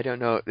don't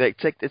know.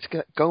 It's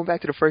going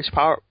back to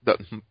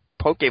the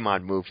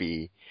Pokemon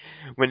movie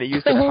when they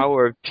used the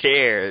power of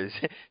tears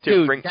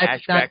to bring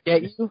Ash back.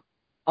 Get you?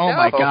 Oh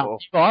my God,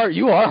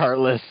 you are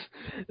heartless.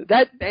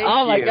 Thank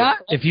my you. God.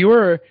 If you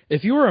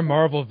were a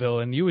Marvel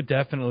villain, you would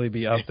definitely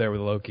be up there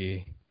with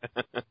Loki.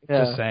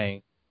 Just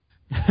saying.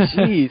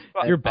 Jeez,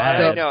 you're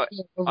bad. I know.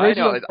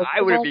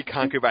 I wouldn't be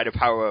conquered by the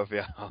power of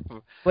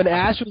love. When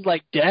Ash was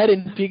like dead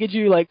and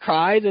Pikachu like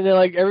cries and then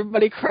like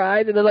everybody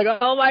cried and they're like,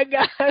 oh my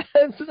God,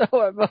 it's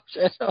so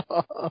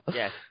emotional.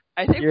 Yes.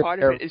 I think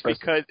part of it is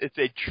because it's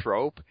a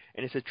trope,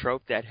 and it's a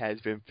trope that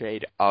has been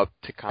played up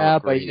to concrete. Yeah,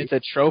 but it's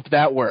a trope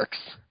that works.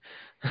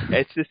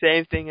 It's the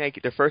same thing like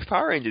the first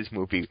Power Rangers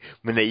movie,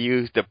 when they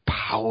used the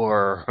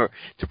power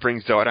to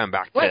bring Zordon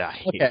back to life.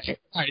 Okay,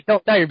 all right,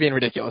 now you're being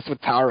ridiculous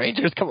with Power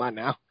Rangers. Come on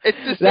now. It's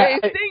the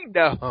same thing,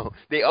 though.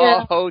 They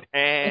all hold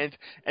hands,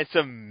 and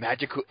some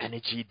magical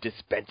energy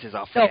dispenses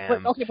off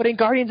them. But in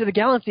Guardians of the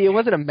Galaxy, it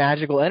wasn't a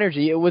magical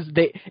energy. It was a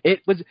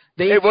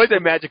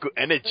magical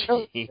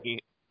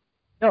energy.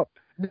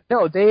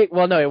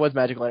 It was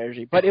magical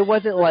energy, but it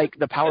wasn't like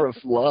the power of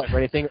love or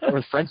anything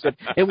or friendship.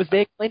 They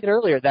explained it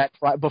earlier that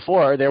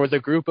before there was a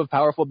group of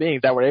powerful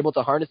beings that were able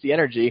to harness the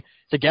energy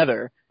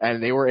together,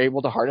 and they were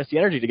able to harness the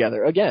energy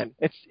together. Again,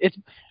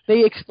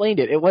 they explained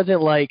it. It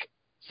wasn't like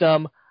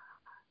some,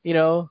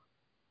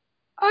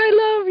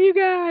 I love you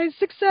guys,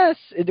 success.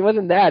 It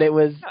wasn't that. It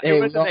was, No, it hey, we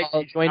wasn't like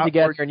all these join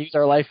together outward. and use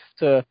our life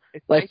It's life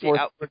like they force.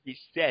 outwardly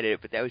said it,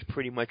 but that was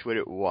pretty much what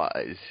it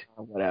was.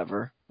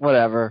 Whatever.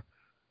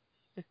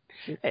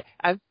 Hey,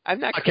 I'm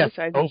not Podcast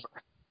criticizing. over.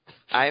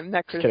 I'm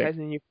not Just kidding.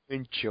 criticizing you. If you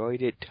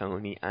enjoyed it,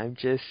 Tony. I'm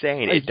just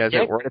saying I it doesn't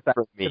can't work criticize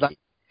for me.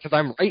 because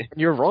I'm right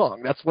and you're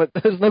wrong. That's what.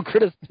 There is no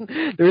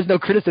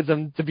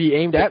criticism to be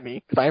aimed at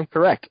me because I am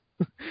correct.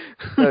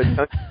 So,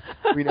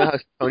 we know how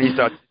Tony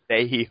starts to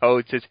say he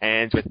holds his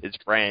hands with his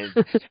friends,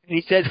 and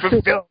he says,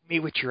 "Fulfill me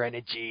with your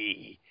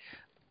energy."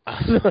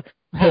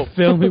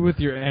 Fill me with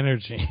your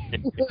energy.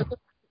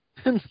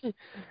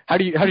 How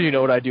do you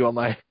know what I do on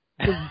my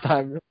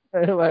time,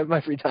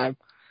 my free time?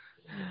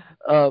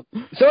 So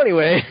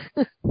anyway,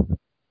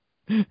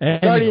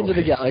 Guardians of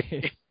the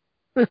Galaxy.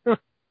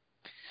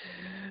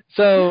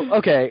 So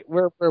okay,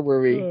 where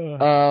were we?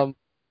 How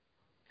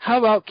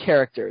about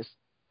characters?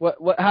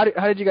 How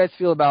did you guys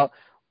feel about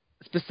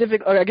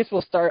specific? I guess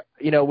we'll start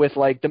with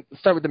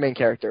start with the main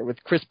character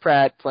with Chris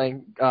Pratt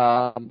playing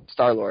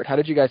Star-Lord. How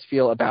did you guys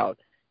feel about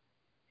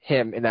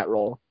him in that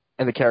role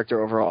and the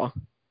character overall?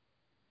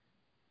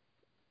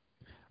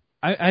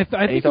 I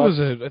think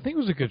it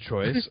was a good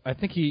choice. I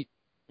think he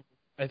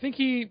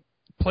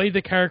played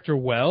the character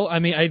well. I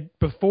mean,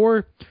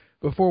 before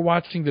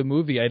watching the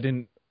movie, I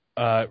didn't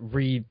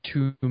read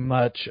too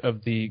much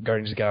of the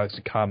Guardians of the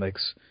Galaxy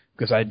comics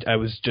because I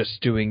was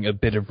just doing a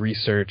bit of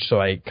research, so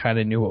I kind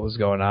of knew what was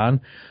going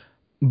on.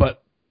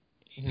 But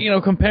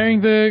comparing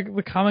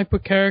the comic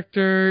book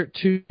character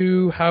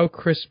to how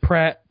Chris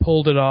Pratt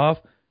pulled it off,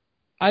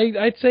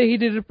 I'd say he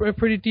did a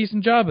pretty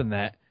decent job in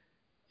that.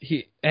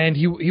 He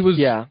was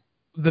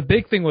the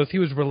big thing was he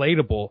was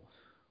relatable.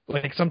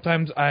 Like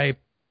sometimes when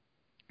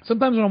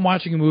I'm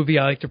watching a movie,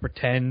 I like to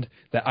pretend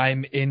that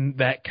I'm in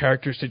that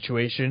character's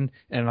situation,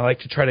 and I like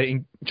to try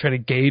to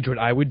gauge what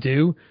I would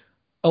do.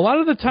 A lot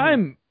of the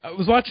time, I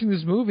was watching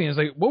this movie, and I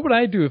was like, what would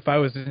I do if I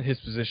was in his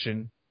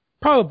position?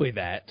 Probably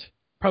that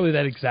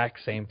exact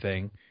same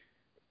thing.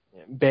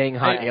 Bang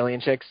hot alien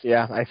chicks.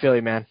 Yeah, I feel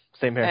you, man.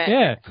 Same here.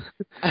 Yeah.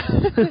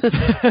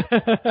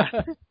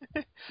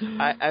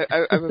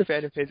 I'm a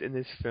fan of his in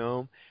this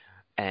film,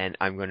 and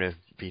I'm going to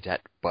be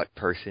that butt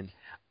person.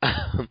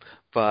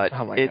 But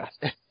oh my gosh.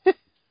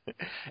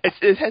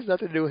 It has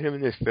nothing to do with him in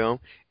this film.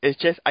 It's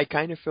just I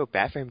kind of feel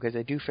bad for him because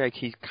I do feel like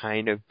he's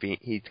kind of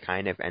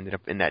ended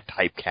up in that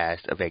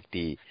typecast of like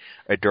the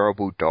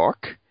adorable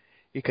dork,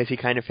 because he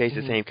kind of plays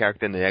the same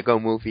character in the Lego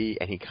movie,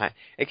 and he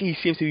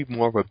seems to be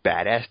more of a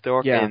badass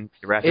dork in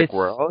Jurassic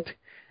World.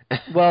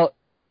 Well,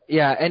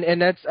 yeah,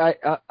 and that's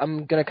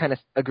I'm gonna kind of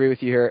agree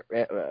with you here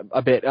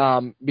a bit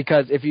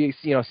because if you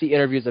see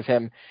interviews of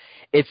him,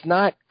 it's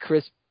not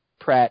Chris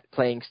Pratt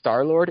playing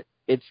Star-Lord.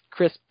 It's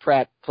Chris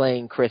Pratt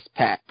playing Chris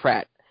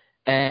Pratt.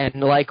 And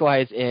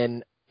likewise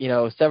in,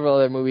 several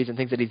other movies and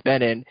things that he's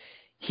been in,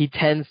 he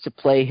tends to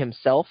play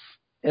himself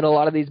in a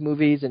lot of these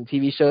movies and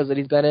TV shows that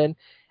he's been in.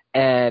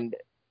 And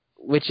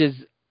which is,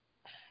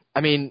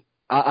 I mean,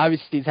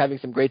 obviously he's having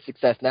some great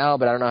success now,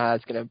 but I don't know how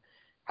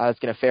it's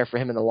gonna fare for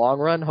him in the long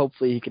run.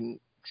 Hopefully he can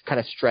kind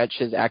of stretch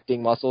his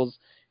acting muscles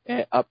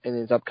up in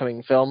his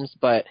upcoming films.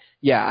 But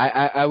yeah,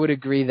 I would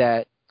agree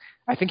that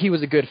I think he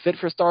was a good fit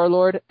for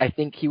Star-Lord. I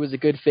think he was a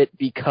good fit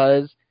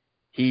because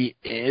he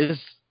is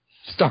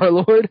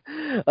Star-Lord.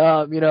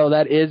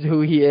 That is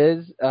who he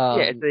is.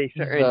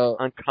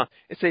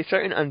 It's a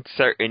certain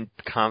uncertain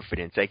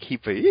confidence. Like he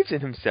believes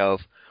in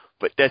himself,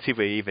 but does he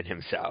believe in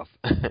himself?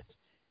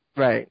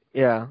 Right.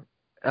 Yeah.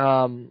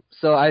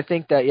 So I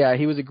think that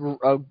he was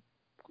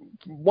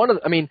one of.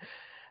 I mean,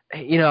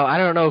 I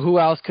don't know who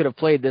else could have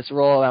played this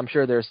role. I'm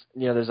sure there's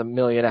a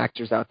million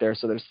actors out there,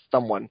 so there's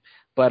someone.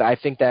 But I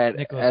think that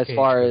Nicolas Cage,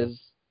 far as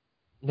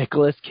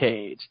Nicolas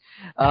Cage,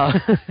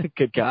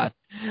 good God,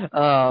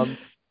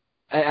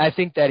 I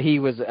think that he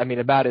was,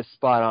 about as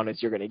spot on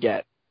as you're going to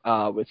get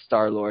with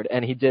Star-Lord,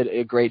 and he did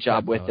a great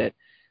job with it.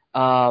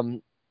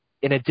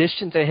 In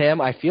addition to him,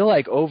 I feel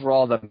like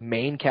overall the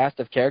main cast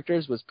of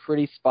characters was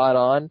pretty spot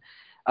on.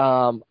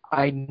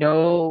 I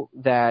know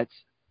that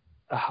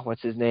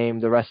what's his name,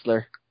 the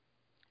wrestler,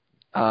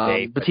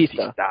 Dave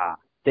Bautista,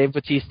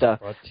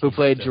 who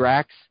played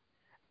Drax.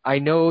 I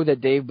know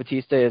that Dave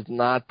Bautista is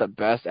not the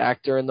best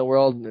actor in the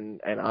world, and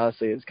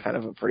honestly is kind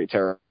of a pretty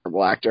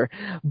terrible actor.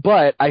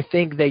 But I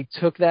think they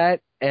took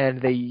that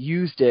and they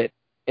used it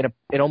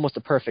in almost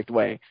a perfect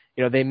way.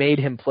 They made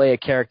him play a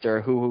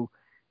character who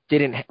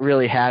didn't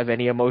really have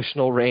any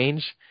emotional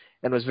range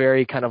and was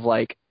very kind of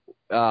like,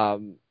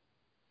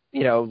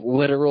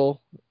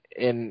 literal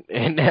in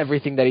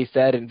everything that he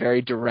said and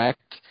very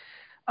direct.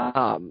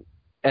 And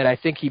I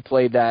think he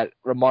played that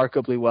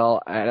remarkably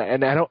well.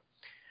 And I don't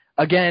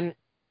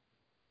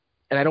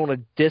want to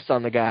diss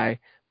on the guy,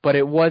 but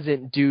it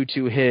wasn't due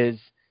to his,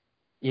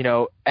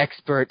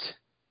 expert,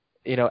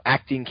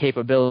 acting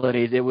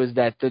capabilities. It was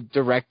that the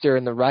director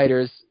and the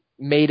writers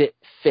made it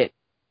fit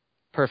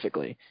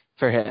perfectly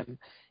for him.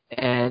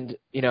 And,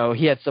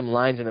 he had some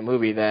lines in the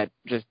movie that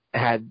just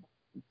had,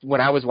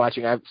 when I was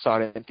watching, I saw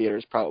it in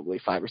theaters probably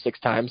 5 or 6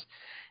 times,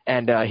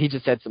 and he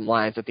just said some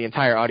lines that the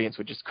entire audience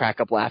would just crack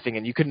up laughing,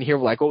 and you couldn't hear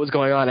like what was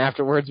going on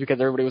afterwards because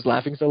everybody was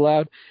laughing so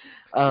loud.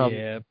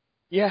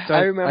 Yeah, so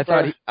I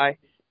remember. I thought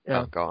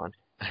Oh, go on.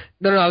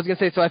 No, I was gonna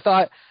say. So I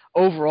thought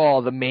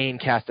overall the main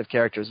cast of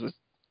characters was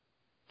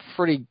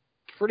pretty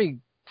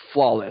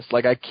flawless.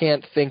 Like I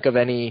can't think of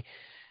any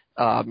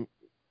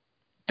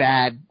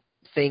bad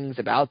things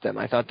about them.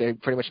 I thought they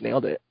pretty much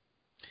nailed it.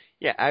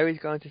 Yeah, I was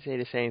going to say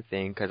the same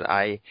thing because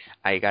I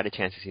got a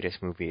chance to see this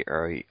movie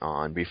early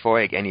on before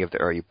like, any of the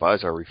early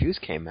buzz or reviews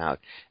came out,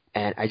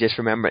 and I just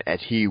remember that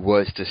he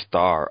was the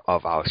star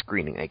of our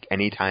screening. Like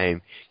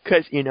anytime,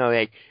 because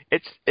like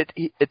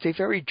it's a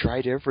very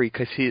dry delivery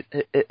because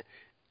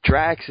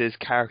Drax's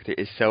character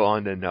is so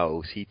on the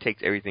nose. He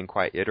takes everything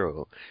quite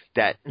literal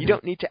that you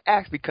don't need to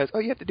ask because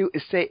all you have to do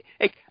is say.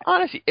 Like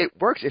honestly, it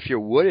works if you're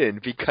wooden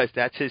because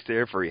that's his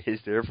delivery. His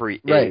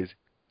delivery is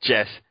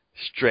just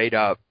straight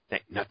up.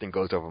 Like, nothing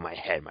goes over my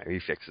head. My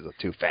reflexes are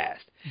too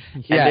fast.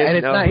 Yeah,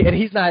 and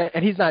he's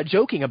not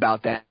joking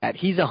about that.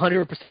 He's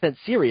 100%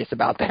 serious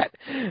about that.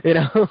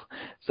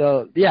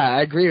 So yeah,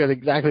 I agree with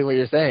exactly what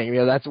you're saying.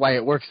 That's why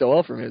it works so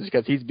well for him is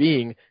because he's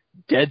being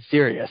dead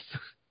serious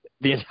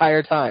the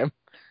entire time,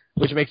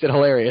 which makes it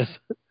hilarious.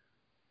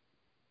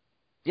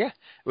 Yeah,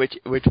 which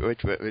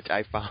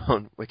I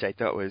found, which I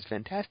thought was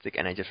fantastic,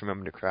 and I just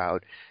remember the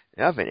crowd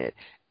loving it.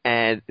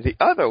 And the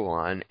other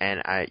one,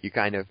 and you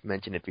kind of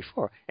mentioned it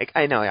before, like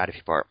I know a lot of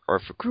people are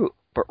for Groot,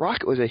 but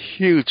Rocket was a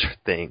huge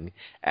thing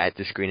at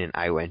the screening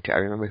I went to. I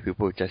remember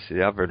people just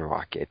loving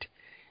Rocket.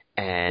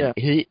 And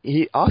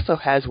he also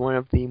has one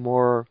of the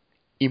more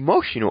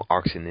emotional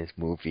arcs in this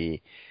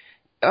movie.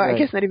 I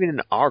guess not even an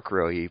arc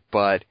really,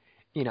 but,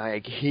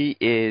 like he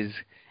is,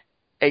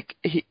 like,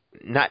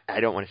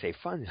 I don't want to say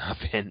fun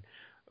loving,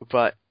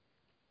 but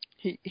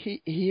he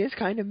is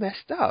kind of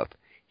messed up.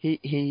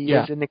 He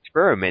is an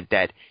experiment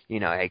that,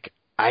 like,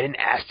 I didn't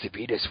ask to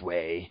be this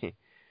way.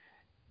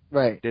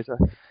 Right. There's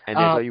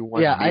all you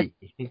want to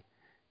be.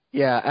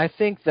 I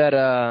think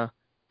that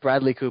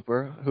Bradley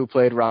Cooper, who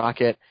played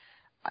Rocket,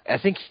 I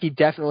think he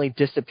definitely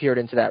disappeared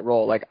into that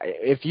role. Like,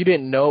 if you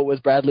didn't know it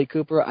was Bradley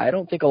Cooper, I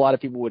don't think a lot of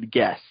people would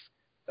guess,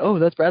 oh,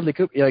 that's Bradley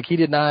Cooper. Like, he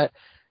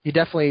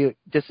definitely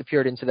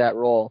disappeared into that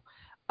role.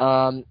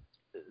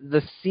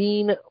 The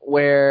scene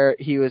where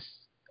he was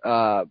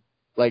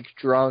like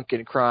drunk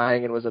and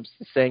crying and was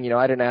saying,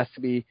 I didn't ask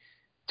to be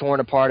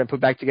torn apart and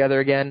put back together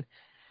again.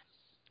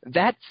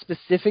 That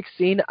specific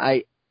scene,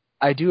 I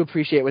do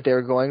appreciate what they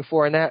were going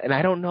for in that, and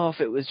I don't know if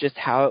it was just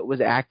how it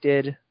was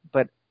acted,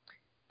 but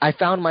I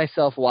found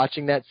myself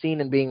watching that scene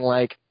and being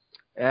like,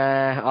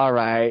 all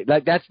right.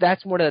 Like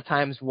that's one of the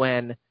times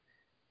when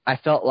I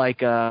felt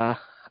like I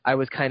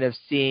was kind of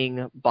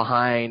seeing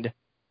behind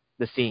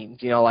the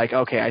scenes, like,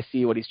 okay, I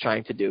see what he's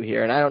trying to do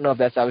here. And I don't know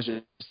if I was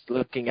just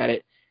looking at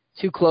it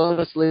too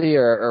closely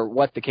or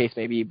what the case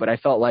may be, but I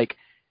felt like,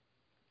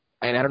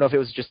 and I don't know if it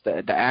was just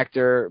the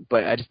actor,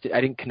 but I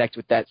didn't connect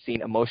with that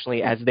scene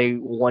emotionally as they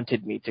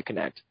wanted me to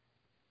connect.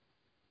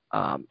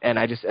 And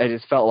I just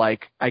felt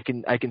like I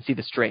can see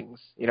the strings.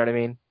 You know what I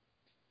mean?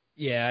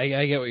 Yeah,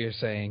 I get what you're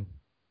saying.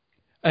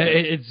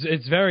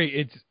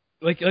 It's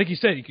like you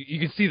said, you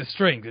can see the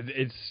strings.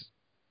 It's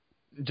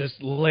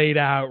just laid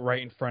out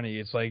right in front of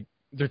you. It's like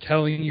they're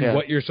telling you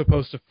what you're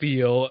supposed to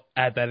feel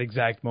at that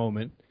exact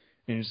moment.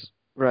 And you're just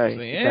saying,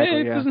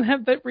 exactly, it doesn't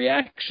have that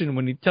reaction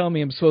when you tell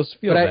me I'm supposed to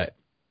feel that.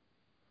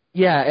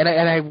 Yeah, and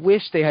I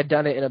wish they had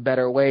done it in a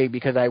better way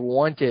because I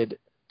wanted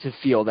to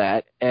feel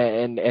that,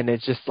 and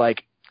it's just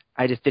like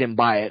I just didn't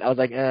buy it. I was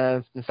like,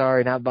 I'm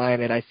sorry, not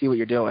buying it. I see what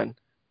you're doing.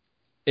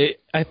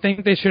 I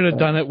think they should have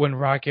done it when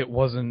Rocket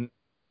wasn't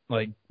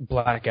like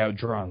blackout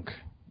drunk.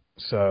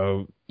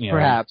 So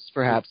perhaps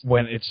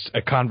when it's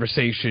a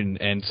conversation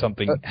and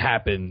something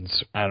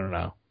happens, I don't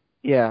know.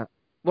 Yeah.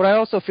 But I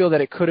also feel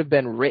that it could have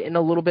been written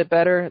a little bit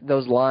better,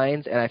 those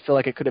lines, and I feel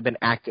like it could have been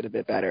acted a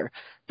bit better.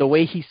 The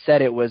way he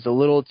said it was a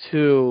little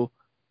too.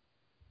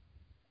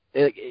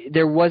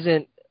 There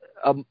wasn't.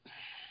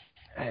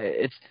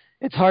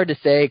 It's hard to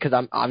say because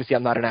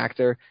I'm not an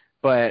actor,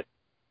 but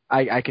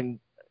I'm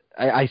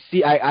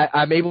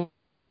able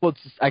to.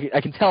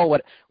 I can tell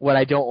what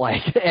I don't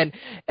like, and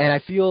I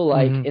feel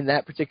like in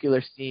that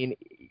particular scene,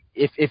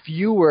 if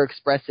you were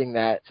expressing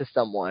that to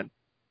someone,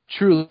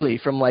 truly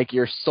from like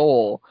your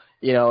soul.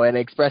 And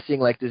expressing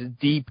like this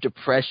deep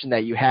depression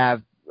that you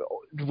have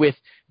with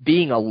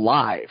being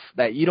alive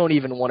that you don't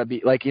even want to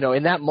be like,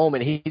 in that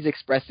moment, he's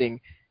expressing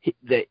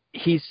that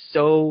he's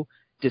so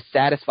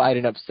dissatisfied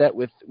and upset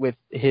with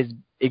his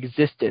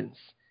existence.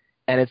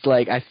 And it's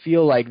like, I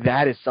feel like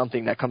that is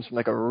something that comes from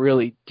like a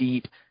really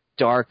deep,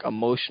 dark,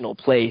 emotional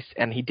place.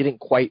 And he didn't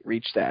quite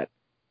reach that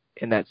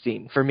in that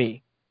scene for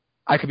me.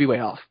 I could be way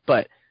off,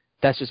 but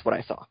that's just what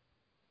I saw.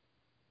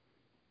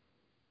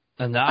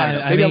 And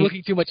maybe I'm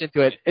looking too much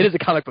into it. It is a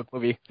comic book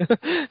movie.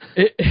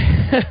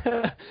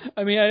 I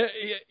mean,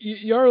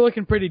 you're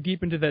looking pretty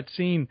deep into that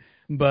scene,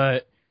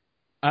 but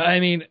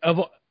I mean, of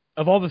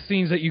all the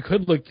scenes that you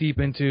could look deep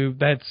into,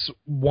 that's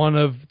one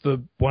of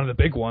the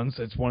big ones.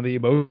 It's one of the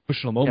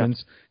emotional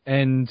moments,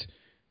 and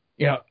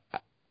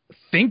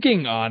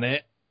thinking on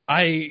it,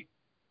 I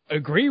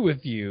agree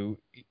with you.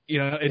 You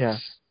know, it's. Yeah.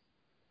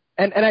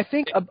 And I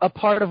think a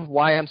part of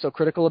why I'm so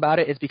critical about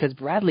it is because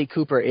Bradley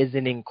Cooper is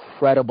an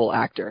incredible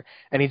actor,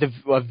 and he's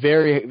a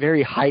very,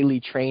 very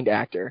highly trained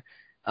actor.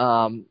 He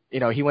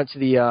went to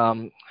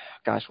the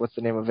what's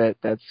the name of it?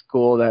 That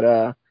school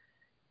that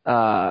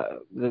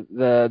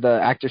the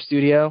actor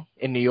studio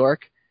in New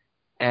York,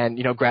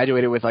 and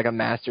graduated with like a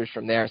master's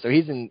from there. So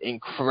he's an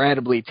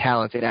incredibly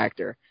talented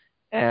actor,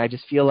 and I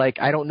just feel like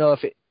I don't know if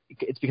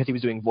it's because he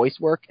was doing voice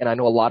work, and I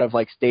know a lot of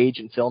like stage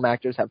and film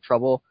actors have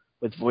trouble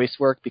with voice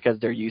work because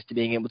they're used to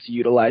being able to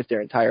utilize their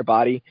entire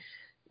body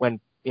when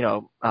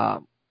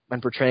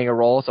portraying a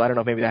role. So I don't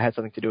know if maybe that had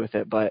something to do with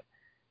it, but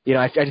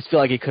I just feel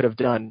like he could have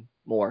done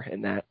more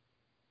in that.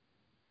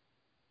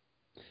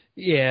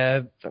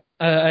 Yeah,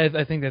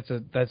 I think that's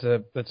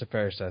a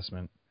fair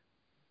assessment.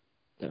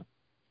 Yeah.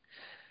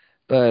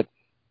 But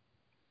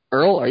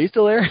Earl, are you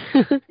still there?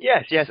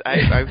 Yes,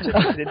 I was just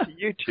listening to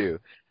you two.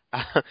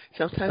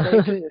 Sometimes I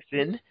just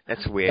listen.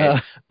 That's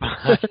weird.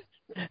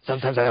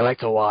 Sometimes I like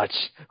to watch.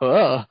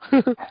 Oh.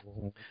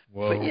 Whoa.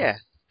 But yeah,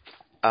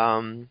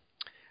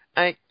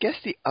 I guess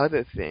the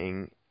other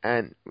thing,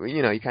 and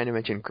you kind of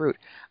mentioned Groot.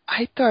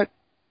 I thought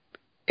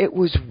it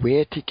was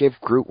weird to give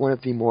Groot one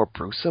of the more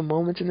gruesome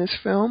moments in this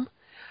film.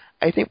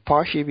 I think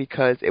partially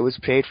because it was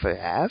played for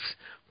laughs,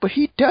 but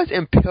he does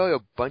impale a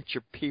bunch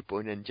of people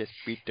and then just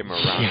beat them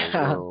around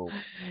the room.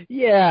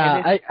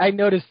 Yeah, I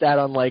noticed that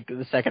on like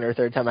the second or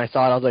third time I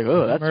saw it. I was like,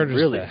 oh, that's murders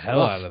really the hell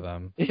rough. out of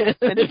them. And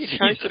then he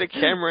turns to the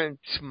camera and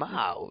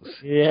smiles.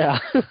 Yeah.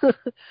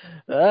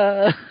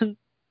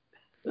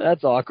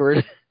 That's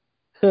awkward.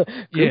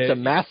 Groot's a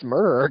mass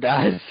murderer,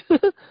 guys.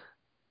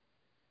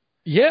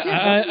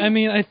 I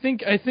mean, I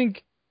think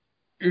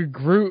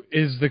Groot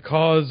is the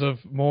cause of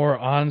more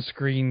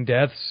on-screen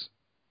deaths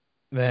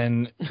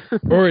than,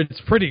 or it's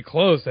pretty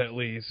close at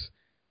least,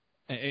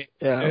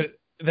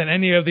 than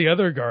any of the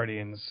other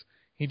Guardians.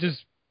 He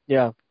just,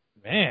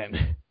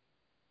 man.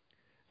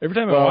 Every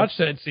time I watch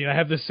that scene, I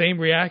have the same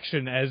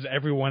reaction as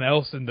everyone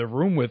else in the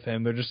room with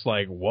him. They're just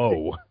like,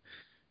 "Whoa."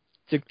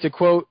 To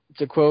quote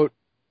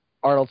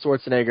Arnold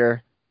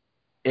Schwarzenegger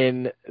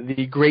in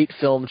the great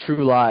film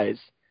True Lies,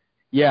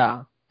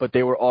 yeah, but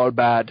they were all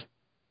bad.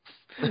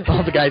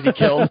 All the guys he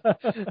killed.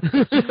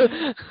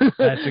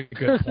 That's a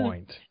good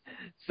point.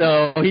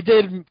 So he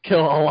did kill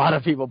a lot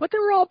of people, but they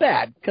were all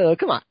bad.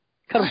 Come on,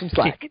 cut him some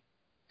slack.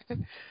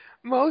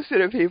 Most of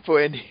the people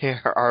in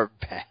here are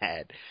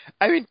bad.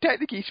 I mean,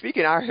 technically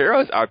speaking, our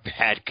heroes are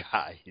bad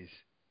guys.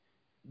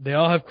 They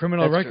all have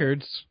criminal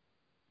records.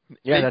 True.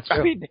 Yeah, that's true.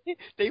 I mean,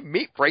 they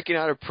meet breaking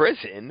out of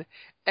prison,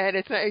 and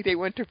it's not like they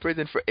went to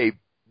prison for it's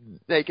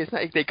not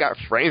like they got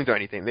framed or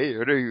anything. They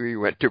literally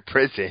went to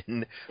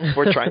prison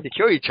for trying to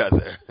kill each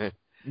other. That's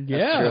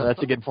true.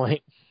 That's a good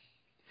point.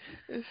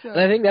 And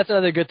I think that's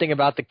another good thing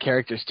about the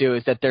characters, too,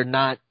 is that they're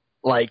not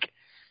like...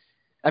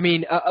 I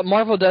mean,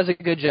 Marvel does a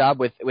good job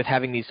with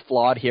having these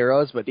flawed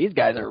heroes, but these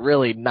guys are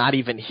really not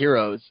even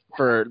heroes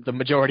for the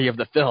majority of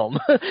the film.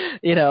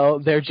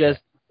 They're just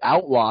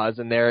outlaws,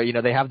 and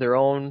they have their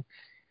own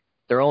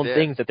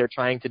things that they're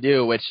trying to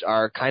do, which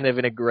are kind of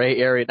in a gray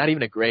area. Not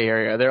even a gray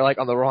area. They're like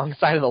on the wrong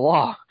side of the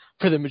law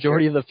for the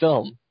majority of the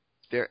film.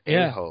 They're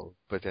a-holes,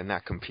 but they're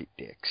not complete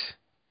dicks.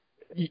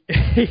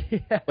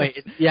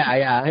 Wait,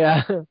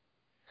 yeah.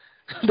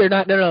 They're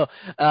not. No.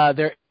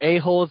 They're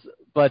a-holes,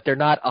 but they're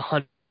not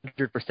 100%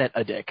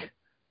 a dick.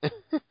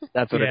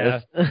 That's what it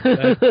is.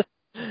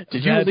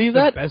 Did you believe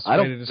that? I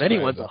don't think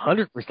anyone's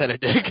 100% a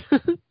dick.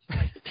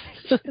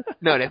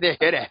 No, they're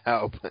here to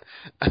help.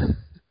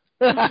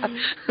 That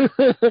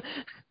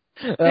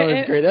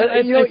was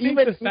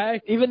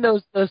great. Even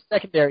those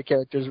secondary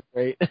characters were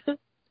great.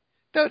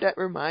 No, that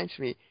reminds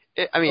me.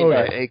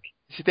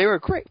 They were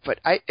great, but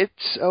it's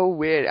so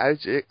weird.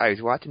 I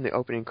was watching the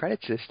opening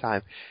credits this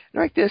time,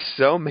 and there's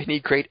so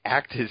many great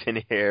actors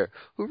in here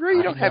who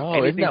really don't have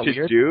anything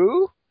to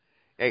do.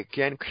 Like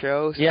Glenn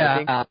Close, I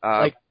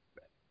think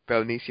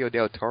Benicio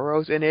del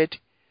Toro's in it.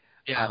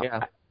 Yeah.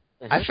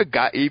 Mm-hmm. I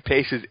forgot he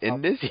is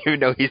in this,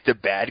 even though he's the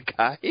bad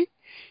guy.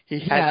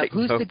 Who's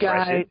the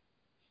guy?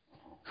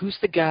 Who's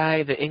the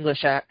guy? The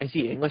English is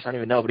he English? I don't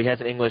even know, but he has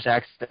an English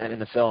accent in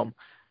the film.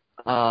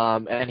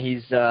 And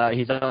he's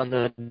on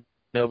the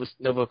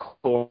Nova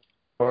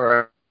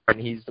Corps, and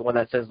he's the one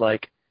that says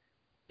what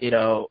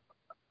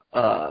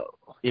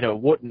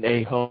an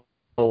a-hole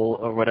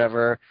or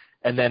whatever.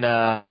 And then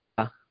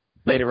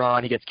later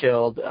on, he gets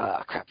killed.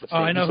 Crap, what's his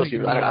name? I know.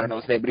 I don't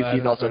know his name, but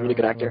he's also a really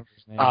good actor.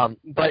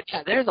 But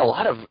yeah, there's a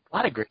lot of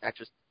great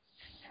actors.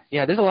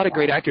 Yeah, there's a lot of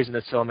great actors in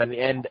this film,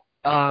 and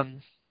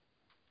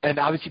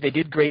obviously they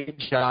did great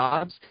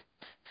jobs.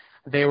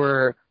 They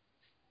were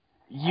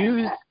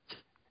used.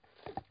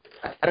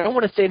 I don't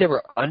want to say they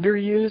were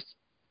underused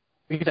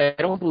because I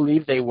don't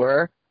believe they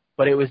were,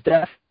 but it was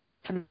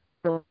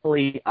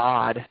definitely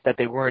odd that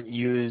they weren't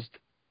used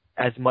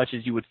as much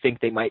as you would think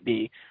they might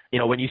be. You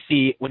know, when you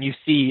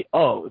see,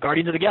 oh,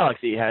 Guardians of the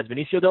Galaxy has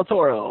Benicio del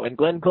Toro and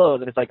Glenn Close,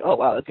 and it's like, oh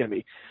wow, that's gonna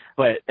be,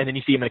 and then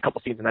you see him in a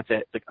couple scenes and that's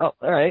it. It's like, oh,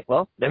 all right,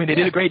 well, I mean, they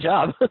did a great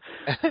job.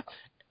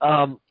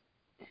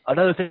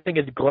 Another thing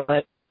is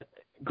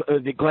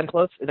Glenn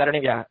Close, is that her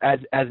name? Yeah,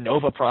 as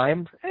Nova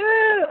Prime.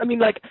 I mean,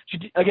 like, she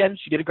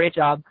did a great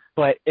job,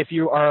 but if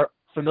you are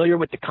familiar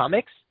with the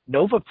comics,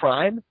 Nova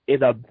Prime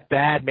is a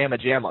bad mamma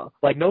jamma.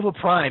 Like, Nova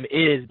Prime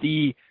is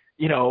the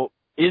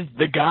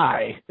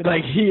guy.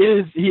 Like, he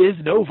is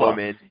Nova.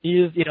 Woman.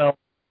 He is,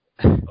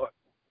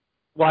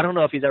 well, I don't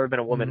know if he's ever been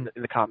a woman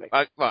in the comics.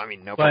 Well, I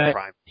mean, Nova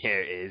Prime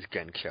here is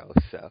Glenn Close,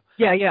 so.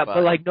 Yeah,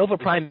 but like, Nova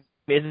Prime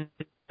isn't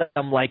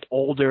some, like,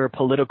 older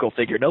political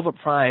figure. Nova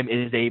Prime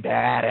is a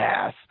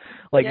badass.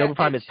 Like, Nova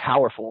Prime is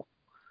powerful.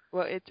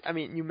 Well,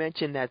 you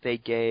mentioned that they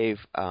gave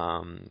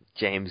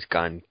James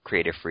Gunn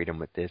creative freedom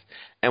with this,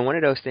 and one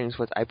of those things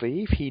was, I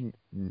believe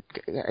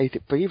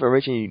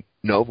originally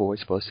Nova was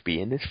supposed to be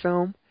in this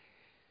film,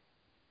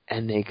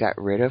 and they got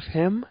rid of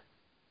him.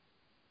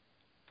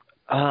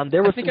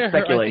 There was some speculation.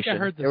 I think I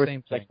heard the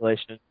same thing.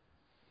 Speculation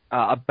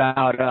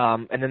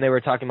about, and then they were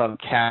talking about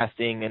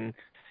casting, and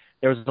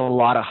there was a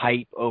lot of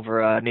hype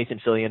over Nathan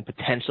Fillion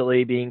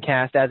potentially being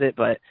cast as it,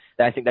 but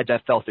I think that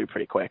just fell through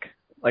pretty quick.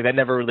 Like, that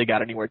never really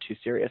got anywhere too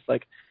serious.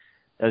 Like,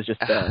 it was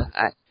just,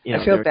 I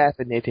feel bad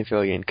for Nathan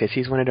Fillion, because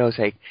he's one of those,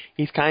 like,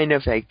 he's kind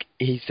of like,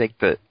 he's like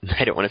the,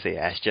 I don't want to say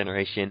ass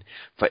generation,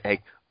 but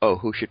like, oh,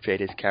 who should play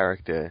this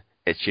character?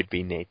 It should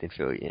be Nathan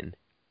Fillion.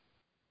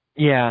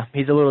 Yeah,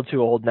 he's a little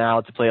too old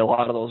now to play a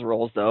lot of those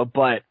roles, though.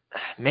 But,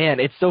 man,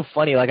 it's so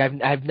funny. Like,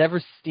 I've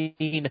never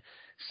seen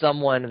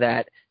someone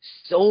that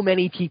so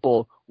many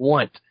people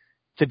want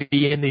to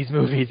be in these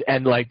movies,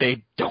 and like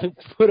they don't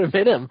put him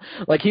in them.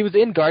 Like, he was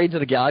in Guardians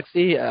of the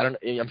Galaxy.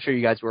 I'm sure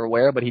you guys were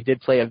aware, but he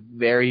did play a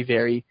very,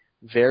 very,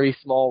 very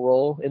small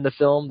role in the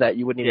film that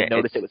you wouldn't even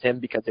notice it was him,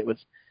 because it was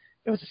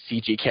a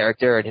CG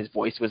character and his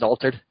voice was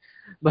altered.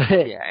 But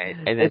yeah,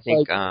 and I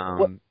think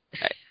I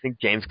think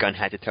James Gunn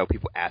had to tell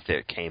people after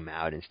it came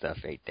out and stuff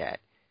like that.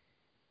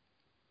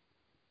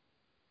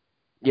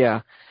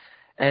 Yeah,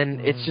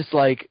 and it's just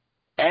like,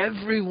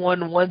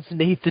 everyone wants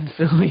Nathan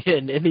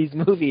Fillion in these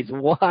movies.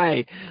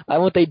 Why? Why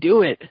won't they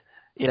do it?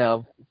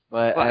 But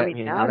well, I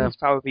mean, now he's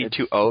probably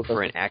too old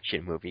for an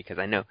action movie, because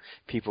I know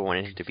people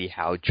wanted him to be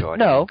Hal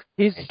Jordan. No,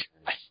 I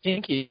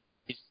think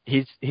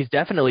he's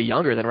definitely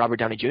younger than Robert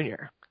Downey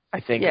Jr.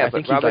 I think. Yeah, I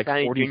think Robert he's like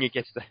Downey Jr.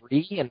 gets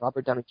and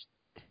Robert Downey.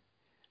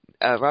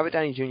 Robert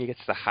Downey Jr.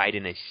 gets to hide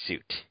in a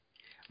suit.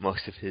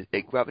 Most of his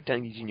Robert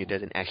Downey Jr.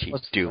 doesn't actually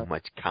do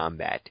much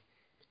combat.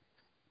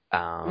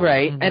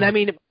 Right, and I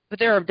mean, but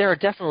there are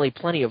definitely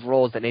plenty of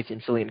roles that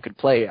Nathan Fillion could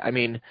play. I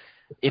mean,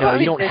 you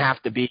don't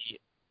have to be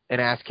an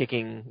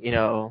ass-kicking,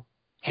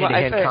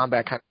 hand-to-hand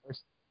combat kind of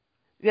person.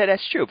 Yeah,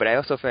 that's true, but I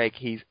also feel like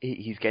he's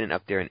getting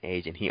up there in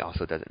age, and he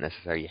also doesn't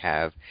necessarily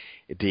have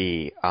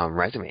the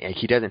resume. Like,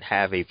 he doesn't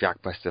have a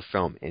blockbuster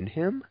film in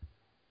him,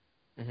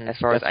 as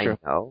far as I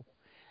know.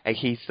 Like,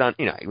 he's done,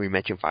 we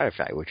mentioned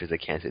Firefly, which is a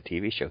cancer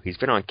TV show. He's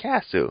been on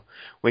Castle,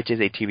 which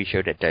is a TV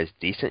show that does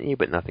decently,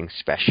 but nothing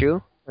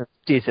special. It's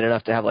decent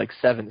enough to have like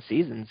 7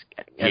 seasons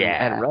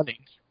and running.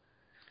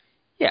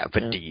 Yeah,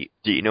 but do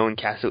you know when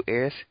Castle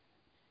airs?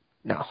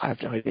 No, I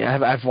have no idea.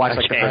 I've watched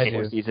like the first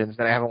 4 seasons,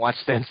 and I haven't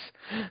watched since.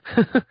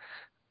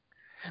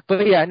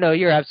 But yeah, no,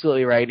 you're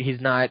absolutely right. He's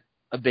not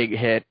a big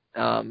hit,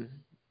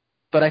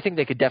 but I think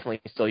they could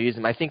definitely still use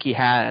him. I think he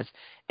has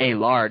a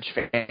large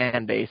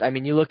fan base. I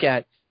mean, you look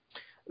at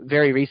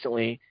very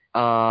recently,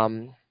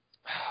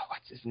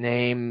 what's his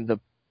name? The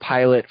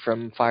pilot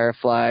from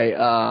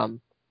Firefly.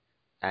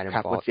 Adam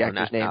Baldwin. What's the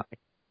actor's name?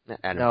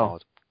 Adam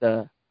Baldwin.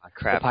 The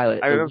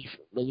pilot. I remember,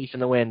 the Leaf in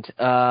the Wind.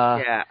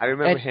 Yeah, I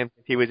remember him.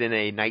 He was in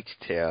A Knight's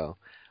Tale.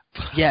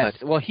 Yes.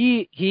 Well,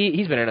 he's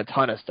been in a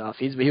ton of stuff.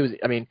 He's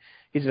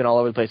been all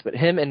over the place. But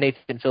him and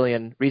Nathan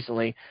Fillion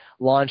recently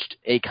launched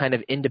a kind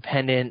of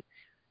independent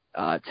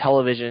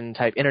television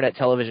type internet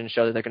television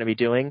show that they're going to be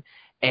doing,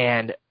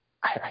 and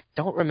I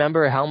don't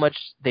remember how much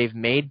they've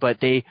made, but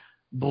they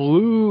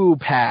blew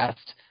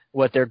past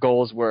what their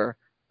goals were.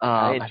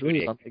 Alan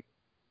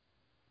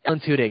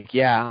Tudyk,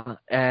 yeah,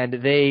 and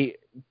they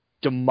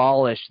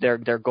demolished their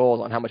goals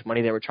on how much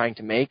money they were trying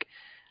to make.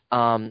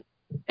 And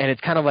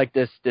it's kind of like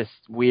this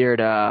weird.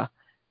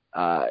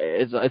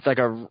 It's like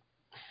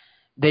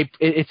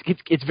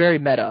it's very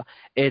meta.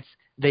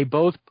 They're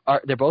both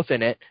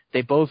in it.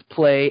 They both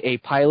play a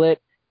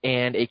pilot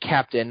and a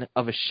captain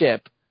of a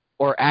ship,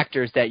 or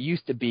actors that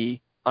used to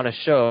be on a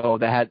show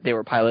they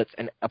were pilots,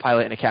 and a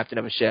pilot and a captain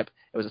of a ship.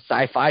 It was a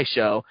sci-fi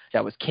show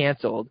that was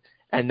canceled,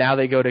 and now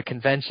they go to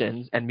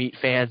conventions and meet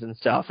fans and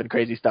stuff, and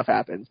crazy stuff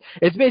happens.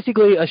 It's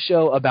basically a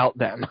show about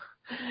them.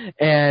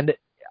 And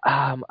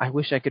I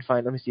wish I could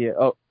find. Let me see it.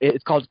 Oh,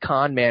 it's called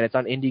Con Man. It's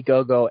on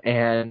Indiegogo,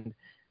 and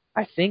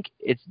I think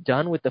it's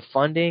done with the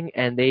funding.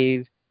 And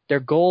their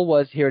goal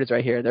was, here it is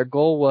right here. Their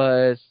goal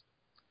was,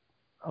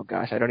 oh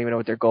gosh, I don't even know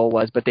what their goal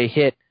was, but they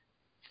hit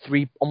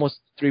almost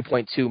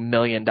 $3.2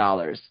 million.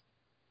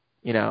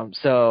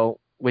 So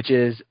which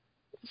is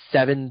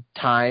 7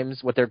 times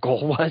what their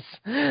goal was.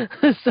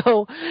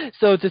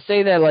 so to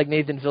say that like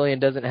Nathan Fillion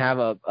doesn't have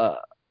a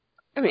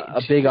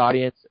big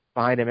audience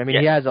behind him. I mean,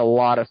 he has a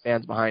lot of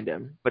fans behind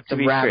him. But to Some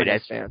be fair,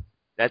 ravenous fans.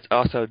 that's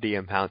also the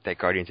amount that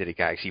Guardians of the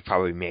Galaxy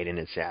probably made in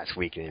its last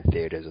weekend in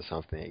theaters or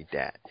something like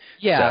that.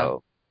 Yeah.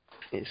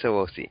 So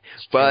we'll see.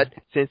 But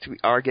since we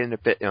are getting a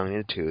bit long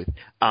in the tooth,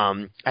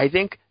 I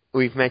think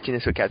we've mentioned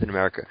this with Captain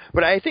America,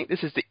 but I think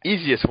this is the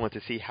easiest one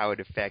to see how it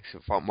affects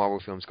Marvel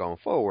films going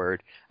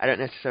forward. I don't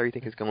necessarily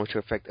think it's going to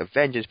affect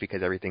Avengers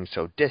because everything's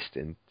so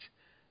distant.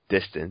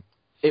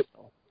 It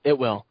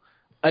will.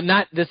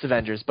 Not this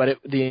Avengers, but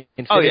the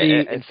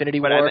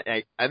Infinity War.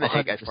 I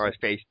meant as far as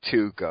Phase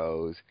 2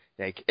 goes,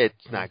 like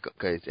it's not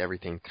because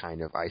everything's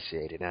kind of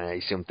isolated, and I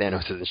assume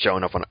Thanos isn't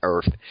showing up on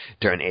Earth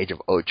during Age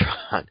of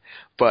Ultron.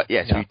 But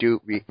yes,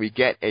 we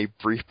get a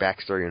brief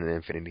backstory on the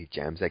Infinity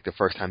Gems, like the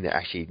first time they're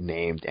actually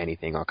named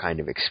anything or kind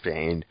of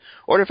explained,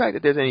 or the fact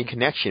that there's any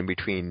connection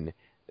between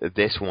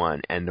this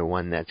one and the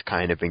one that's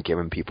kind of been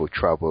giving people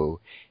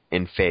trouble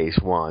in Phase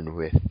 1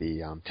 with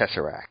the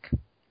Tesseract.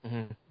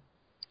 Mm-hmm.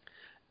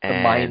 The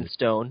Mind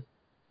Stone.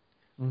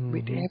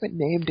 We haven't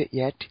named it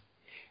yet.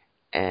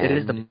 And it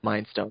is the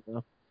Mind Stone,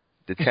 though.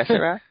 The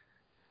Tesseract?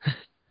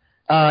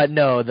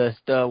 No,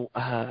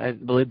 I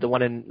believe the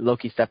one in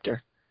Loki's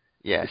scepter.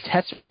 Yes. The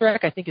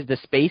Tesseract, I think, is the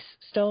Space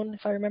Stone,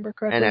 if I remember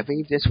correctly. And I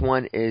believe this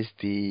one is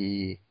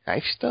the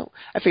Life Stone?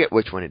 I forget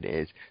which one it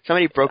is.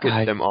 Somebody broke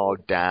them all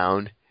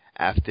down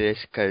after this,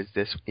 because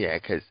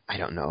I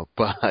don't know,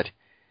 but...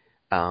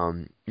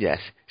 yes.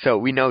 So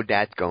we know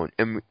that's going,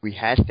 and we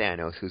had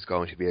Thanos, who's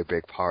going to be a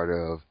big part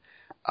of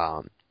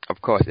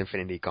course,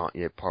 Infinity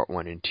Gauntlet Part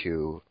 1 and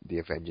 2, the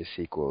Avengers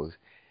sequels,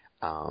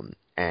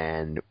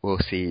 and we'll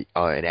see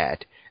all of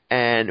that.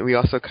 And we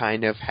also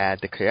kind of had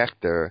the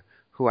Collector,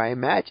 who I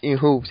imagine,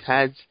 who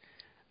has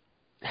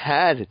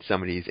had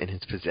some of these in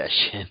his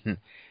possession,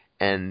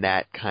 and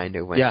that kind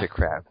of went to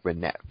crap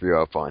when that blew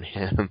up on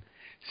him.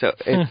 So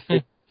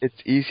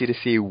it's easy to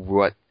see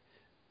what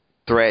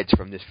threads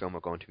from this film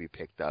are going to be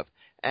picked up.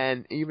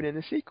 And even in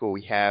the sequel,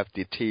 we have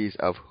the tease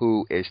of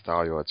who is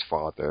Star-Lord's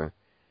father.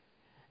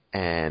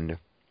 And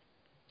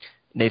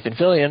Nathan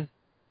Fillion.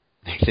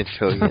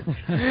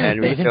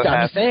 And Nathan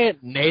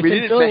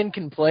Fillion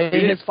can play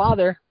his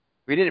father.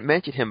 We didn't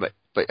mention him,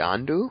 but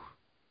Yondu?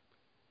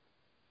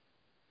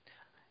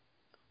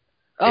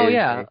 Oh,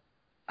 yeah.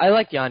 I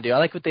like Yondu. I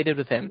like what they did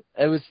with him.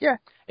 It was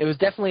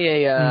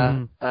definitely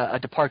a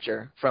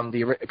departure from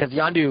because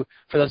Yondu,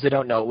 for those that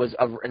don't know, was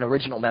an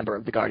original member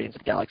of the Guardians of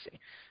the Galaxy.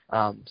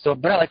 But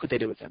I like what they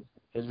did with him.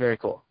 It was very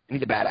cool. And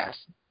he's a badass.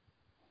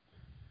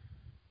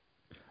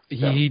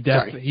 He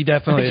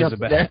definitely is a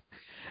badass.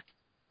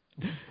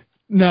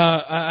 No,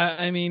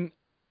 I mean,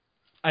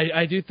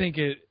 I do think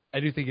it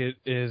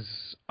is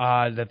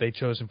odd that they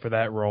chose him for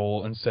that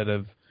role instead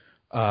of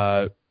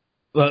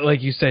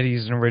like you said,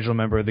 he's an original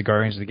member of the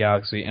Guardians of the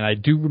Galaxy, and I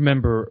do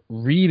remember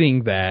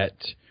reading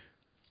that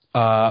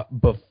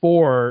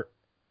before,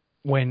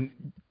 when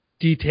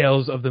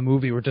details of the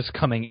movie were just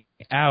coming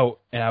out,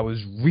 and I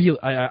was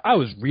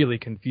really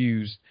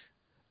confused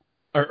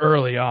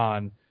early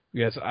on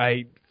because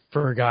I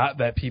forgot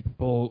that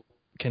people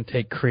can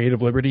take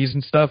creative liberties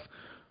and stuff.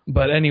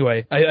 But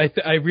anyway,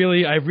 I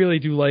really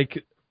do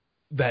like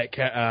that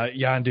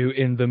Yondu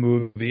in the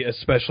movie,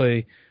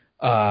 especially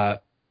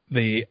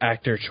the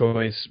actor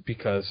choice,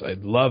 because I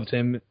loved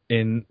him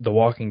in The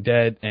Walking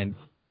Dead, and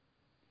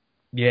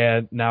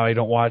now I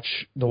don't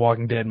watch The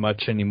Walking Dead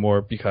much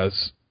anymore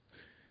because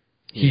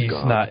he's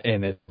not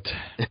in it.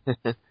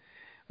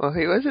 Well,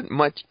 he wasn't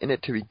much in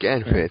it to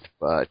begin with,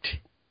 but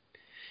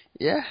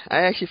I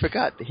actually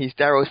forgot. He's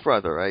Darrow's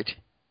brother, right?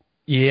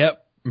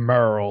 Yep,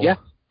 Merle. Yeah.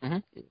 Mm-hmm.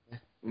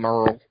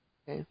 Merle.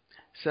 Okay.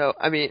 So,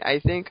 I mean, I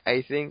think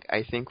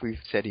we've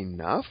said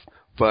enough,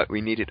 but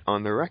we need it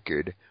on the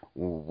record.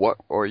 What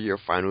are your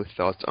final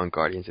thoughts on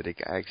Guardians of the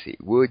Galaxy?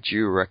 Would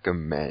you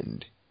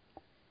recommend?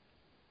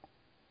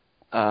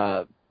 You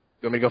want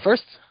me to go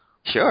first?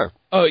 Sure.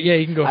 Oh, yeah,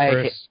 you can go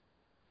first.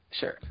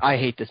 Sure. I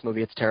hate this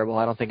movie. It's terrible.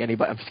 I don't think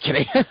anybody... I'm just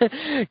kidding.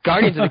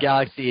 Guardians of the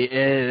Galaxy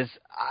is...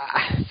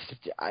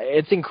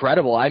 it's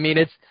incredible. I mean,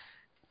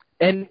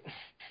 it's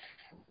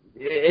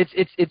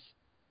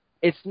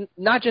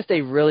not just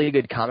a really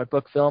good comic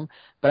book film,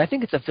 but I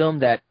think it's a film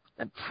that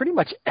pretty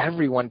much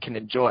everyone can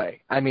enjoy.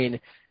 I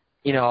mean...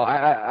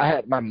 I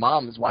had my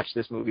mom's watched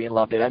this movie and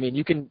loved it. I mean,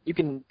 you can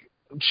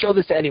show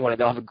this to anyone and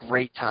they'll have a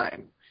great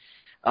time.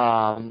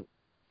 And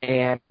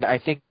I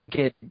think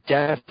it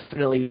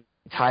definitely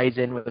ties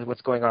in with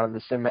what's going on in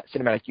the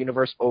cinematic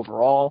universe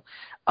overall.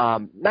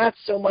 Not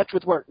so much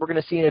with what we're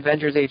going to see in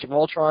Avengers: Age of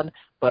Ultron,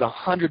 but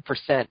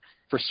 100%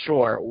 for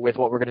sure with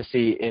what we're going to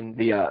see in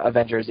the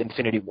Avengers: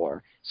 Infinity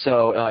War.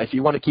 So if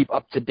you want to keep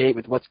up to date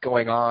with what's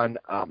going on,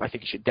 I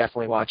think you should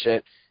definitely watch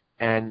it.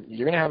 And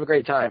you're going to have a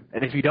great time.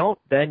 And if you don't,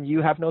 then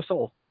you have no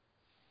soul.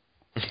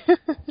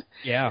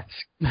 Yeah.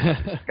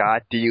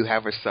 Scott, do you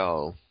have a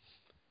soul?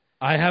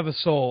 I have a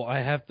soul.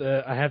 I have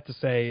to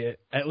say,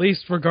 at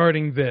least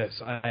regarding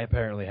this, I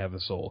apparently have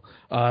a soul.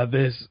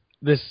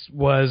 this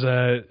was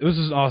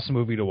an awesome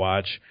movie to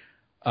watch.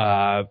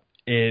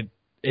 It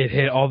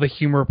hit all the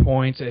humor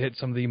points, it hit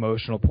some of the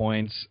emotional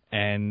points,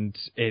 and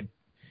I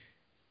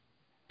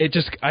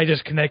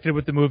just connected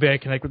with the movie. I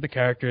connected with the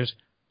characters.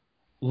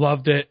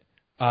 Loved it.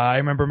 I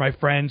remember my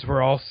friends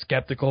were all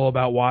skeptical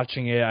about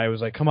watching it. I was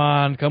like, "Come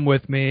on, come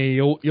with me.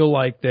 You'll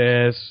like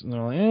this." And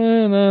they're like,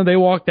 no. They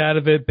walked out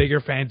of it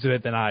bigger fans of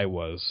it than I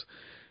was.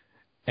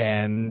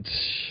 And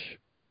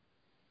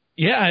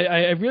yeah,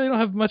 I really don't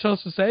have much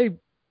else to say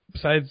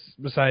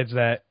besides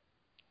that.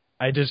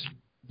 I just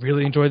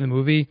really enjoyed the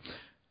movie,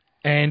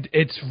 and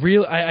it's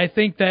real. I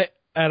think that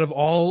out of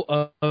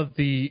all of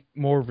the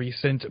more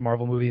recent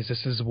Marvel movies,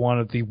 this is one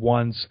of the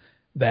ones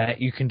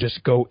that you can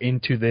just go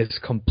into this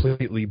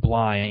completely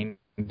blind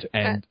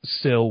and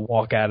still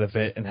walk out of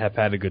it and have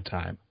had a good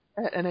time.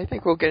 And I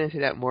think we'll get into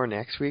that more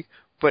next week.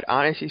 But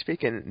honestly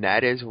speaking,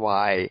 that is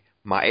why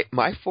my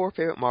 4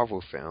 favorite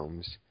Marvel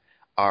films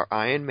are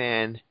Iron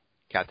Man,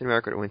 Captain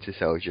America the Winter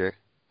Soldier,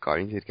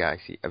 Guardians of the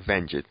Galaxy,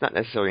 Avengers, not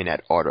necessarily in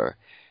that order.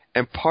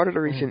 And part of the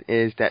reason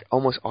is that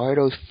almost all of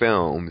those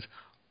films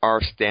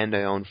are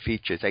standalone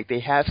features. Like, they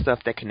have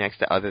stuff that connects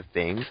to other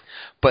things,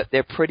 but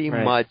they're pretty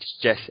much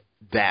just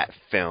that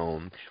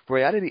film.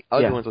 Where a lot of the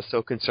other ones are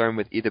so concerned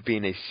with either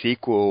being a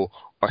sequel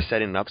or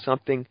setting up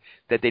something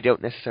that they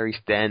don't necessarily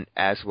stand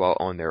as well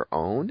on their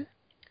own.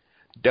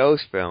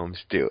 Those films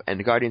do.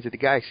 And Guardians of the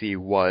Galaxy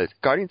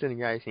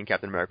and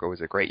Captain America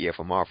was a great year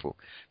for Marvel,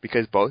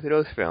 because both of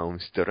those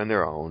films stood on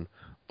their own.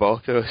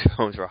 Both of those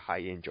films were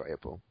highly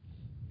enjoyable.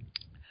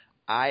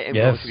 I'm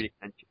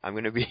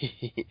going to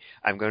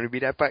be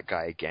that butt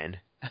guy again.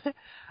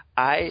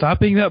 Stop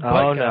being that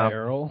butt guy,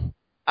 Earl.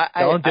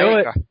 Don't do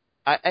it.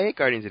 I hate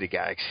Guardians of the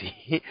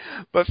Galaxy,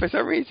 but for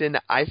some reason,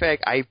 I feel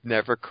like I've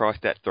never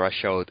crossed that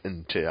threshold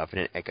into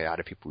it. Like a lot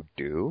of people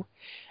do.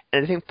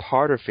 And I think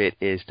part of it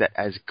is that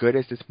as good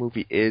as this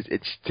movie is,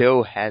 it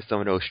still has some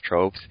of those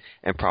tropes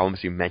and problems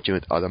we mentioned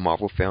with other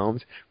Marvel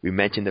films. We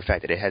mentioned the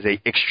fact that it has an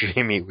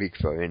extremely weak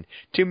villain.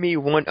 To me,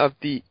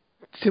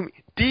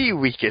 the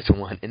weakest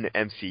one in the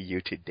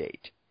MCU to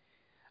date.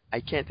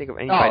 I can't think of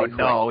anybody.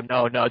 No.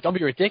 Don't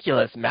be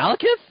ridiculous.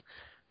 Malekith?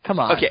 Come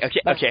on. Okay,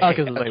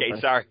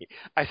 sorry.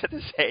 I had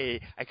to say,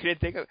 I couldn't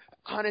think of...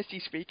 Honestly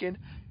speaking,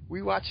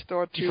 we watched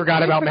Thor 2. You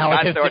forgot about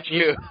Malekith. Thor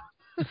 2.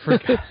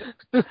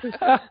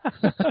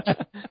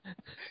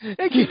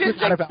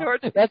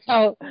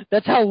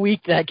 That's how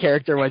weak that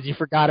character was. You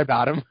forgot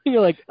about him.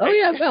 You're like, oh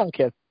yeah,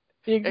 Malekith.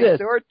 He exists.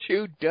 Thor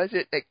 2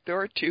 doesn't... Like,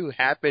 Thor 2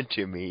 happened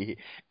to me,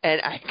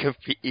 and I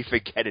completely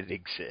forget it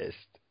exists.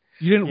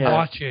 You didn't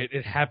watch it.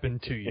 It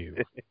happened to you.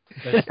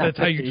 That's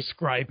how you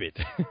describe it.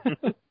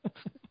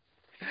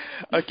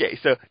 Okay,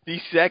 so the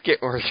second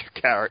worst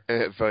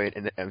villain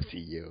in the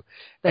MCU.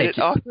 And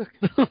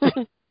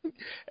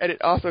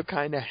it also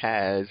kind of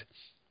has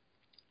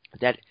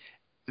that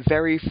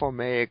very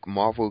formulaic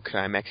Marvel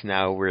climax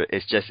now where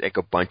it's just like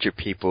a bunch of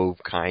people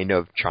kind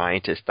of trying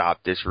to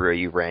stop this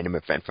really random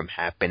event from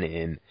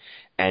happening,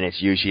 and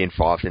it's usually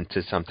involved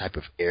into some type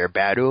of air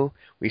battle.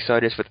 We saw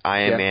this with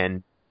Iron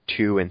Man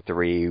 2 and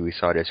 3. We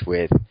saw this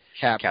with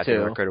Captain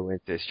America the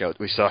Winter Soldier.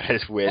 We saw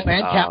this with...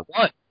 Cap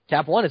 1.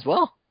 Cap 1 as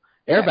well.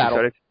 Air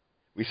battle.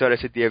 We saw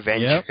this with the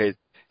Avengers. Yep.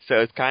 So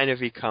it's kind of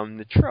become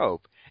the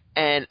trope.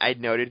 And I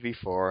noted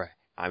before...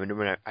 I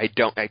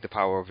don't like the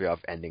power of love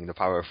ending, the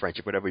power of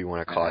friendship, whatever you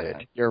want to call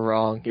it. You're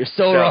wrong. You're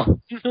so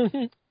wrong.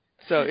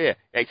 So yeah,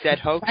 like that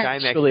whole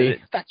climax.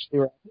 Factually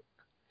wrong.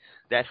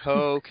 That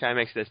whole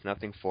climax does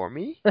nothing for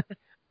me,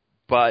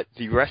 but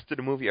the rest of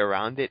the movie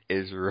around it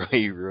is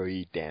really,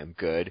 really damn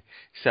good.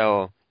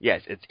 So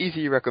yes, it's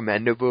easily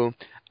recommendable.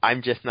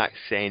 I'm just not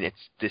saying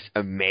it's this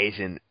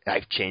amazing,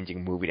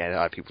 life-changing movie that a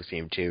lot of people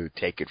seem to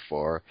take it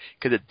for,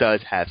 because it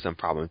does have some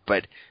problems.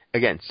 But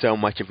again, so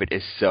much of it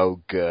is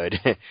so good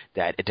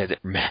that it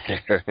doesn't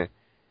matter.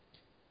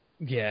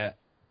 Yeah,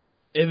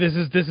 this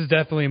is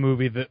definitely a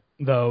movie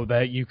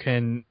that you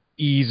can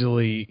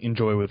easily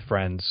enjoy with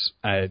friends.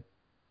 It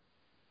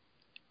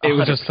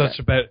was just such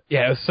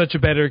a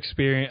better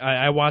experience.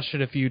 I watched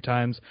it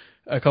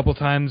a couple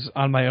times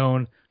on my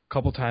own, a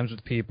couple times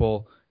with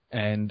people,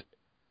 and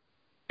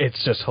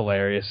it's just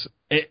hilarious.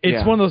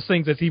 It's one of those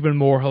things that's even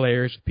more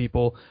hilarious with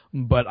people,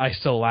 but I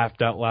still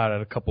laughed out loud at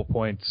a couple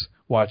points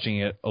watching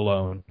it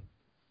alone.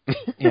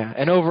 Yeah,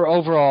 and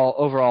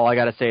overall, I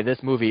gotta say,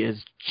 this movie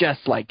is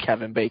just like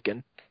Kevin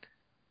Bacon.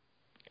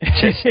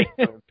 Just like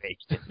Kevin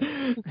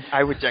Bacon.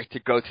 I would like to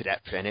go to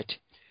that planet.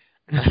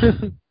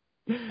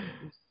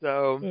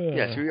 So,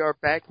 yes, we are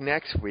back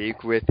next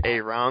week with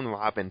a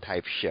round-robin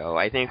type show.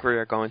 I think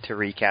we're going to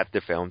recap the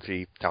films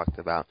we talked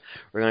about.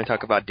 We're going to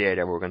talk about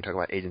Daredevil. We're going to talk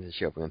about Agents of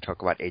S.H.I.E.L.D. We're going to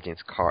talk about Agent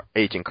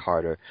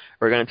Carter.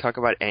 We're going to talk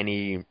about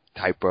any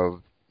type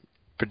of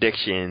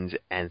predictions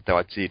and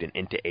thoughts leading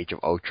into Age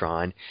of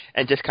Ultron,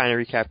 and just kind of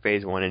recap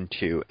Phase 1 and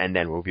 2, and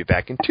then we'll be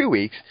back in 2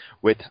 weeks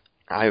with,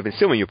 I'm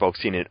assuming you've both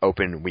seen an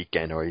open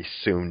weekend, or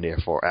soon,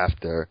 therefore,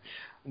 after.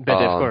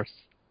 But of course.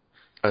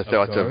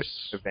 thoughts of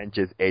course.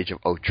 Avengers Age of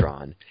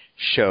Ultron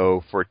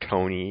show for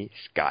Tony,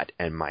 Scott,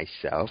 and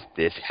myself.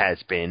 This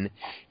has been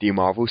the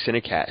Marvel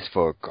Cinecast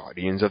for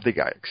Guardians of the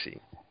Galaxy.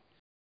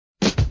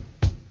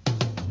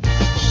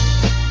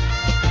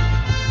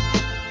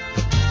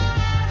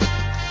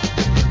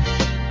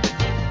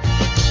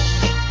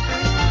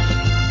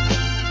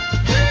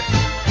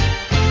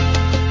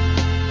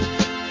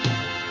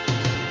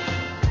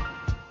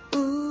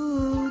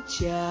 Ooh,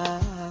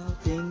 child,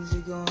 things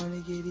are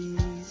gonna get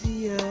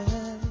easier.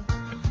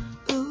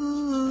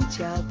 Ooh,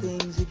 child,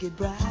 things will get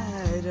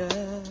brighter.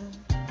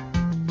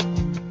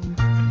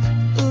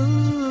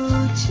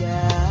 Ooh,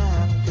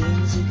 child,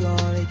 things are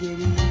gonna get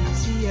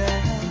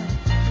easier.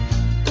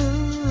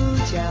 Ooh,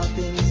 child,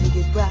 things will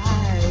get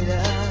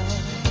brighter.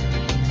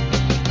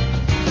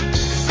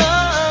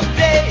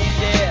 Someday,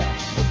 yeah,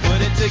 we'll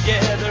put it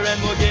together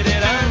and we'll get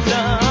it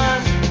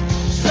undone.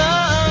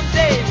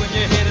 Someday when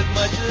your head is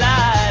much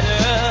lighter.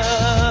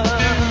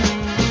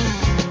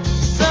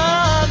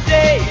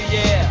 Someday,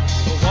 yeah,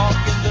 we'll walk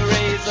in the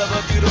rays of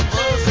a beautiful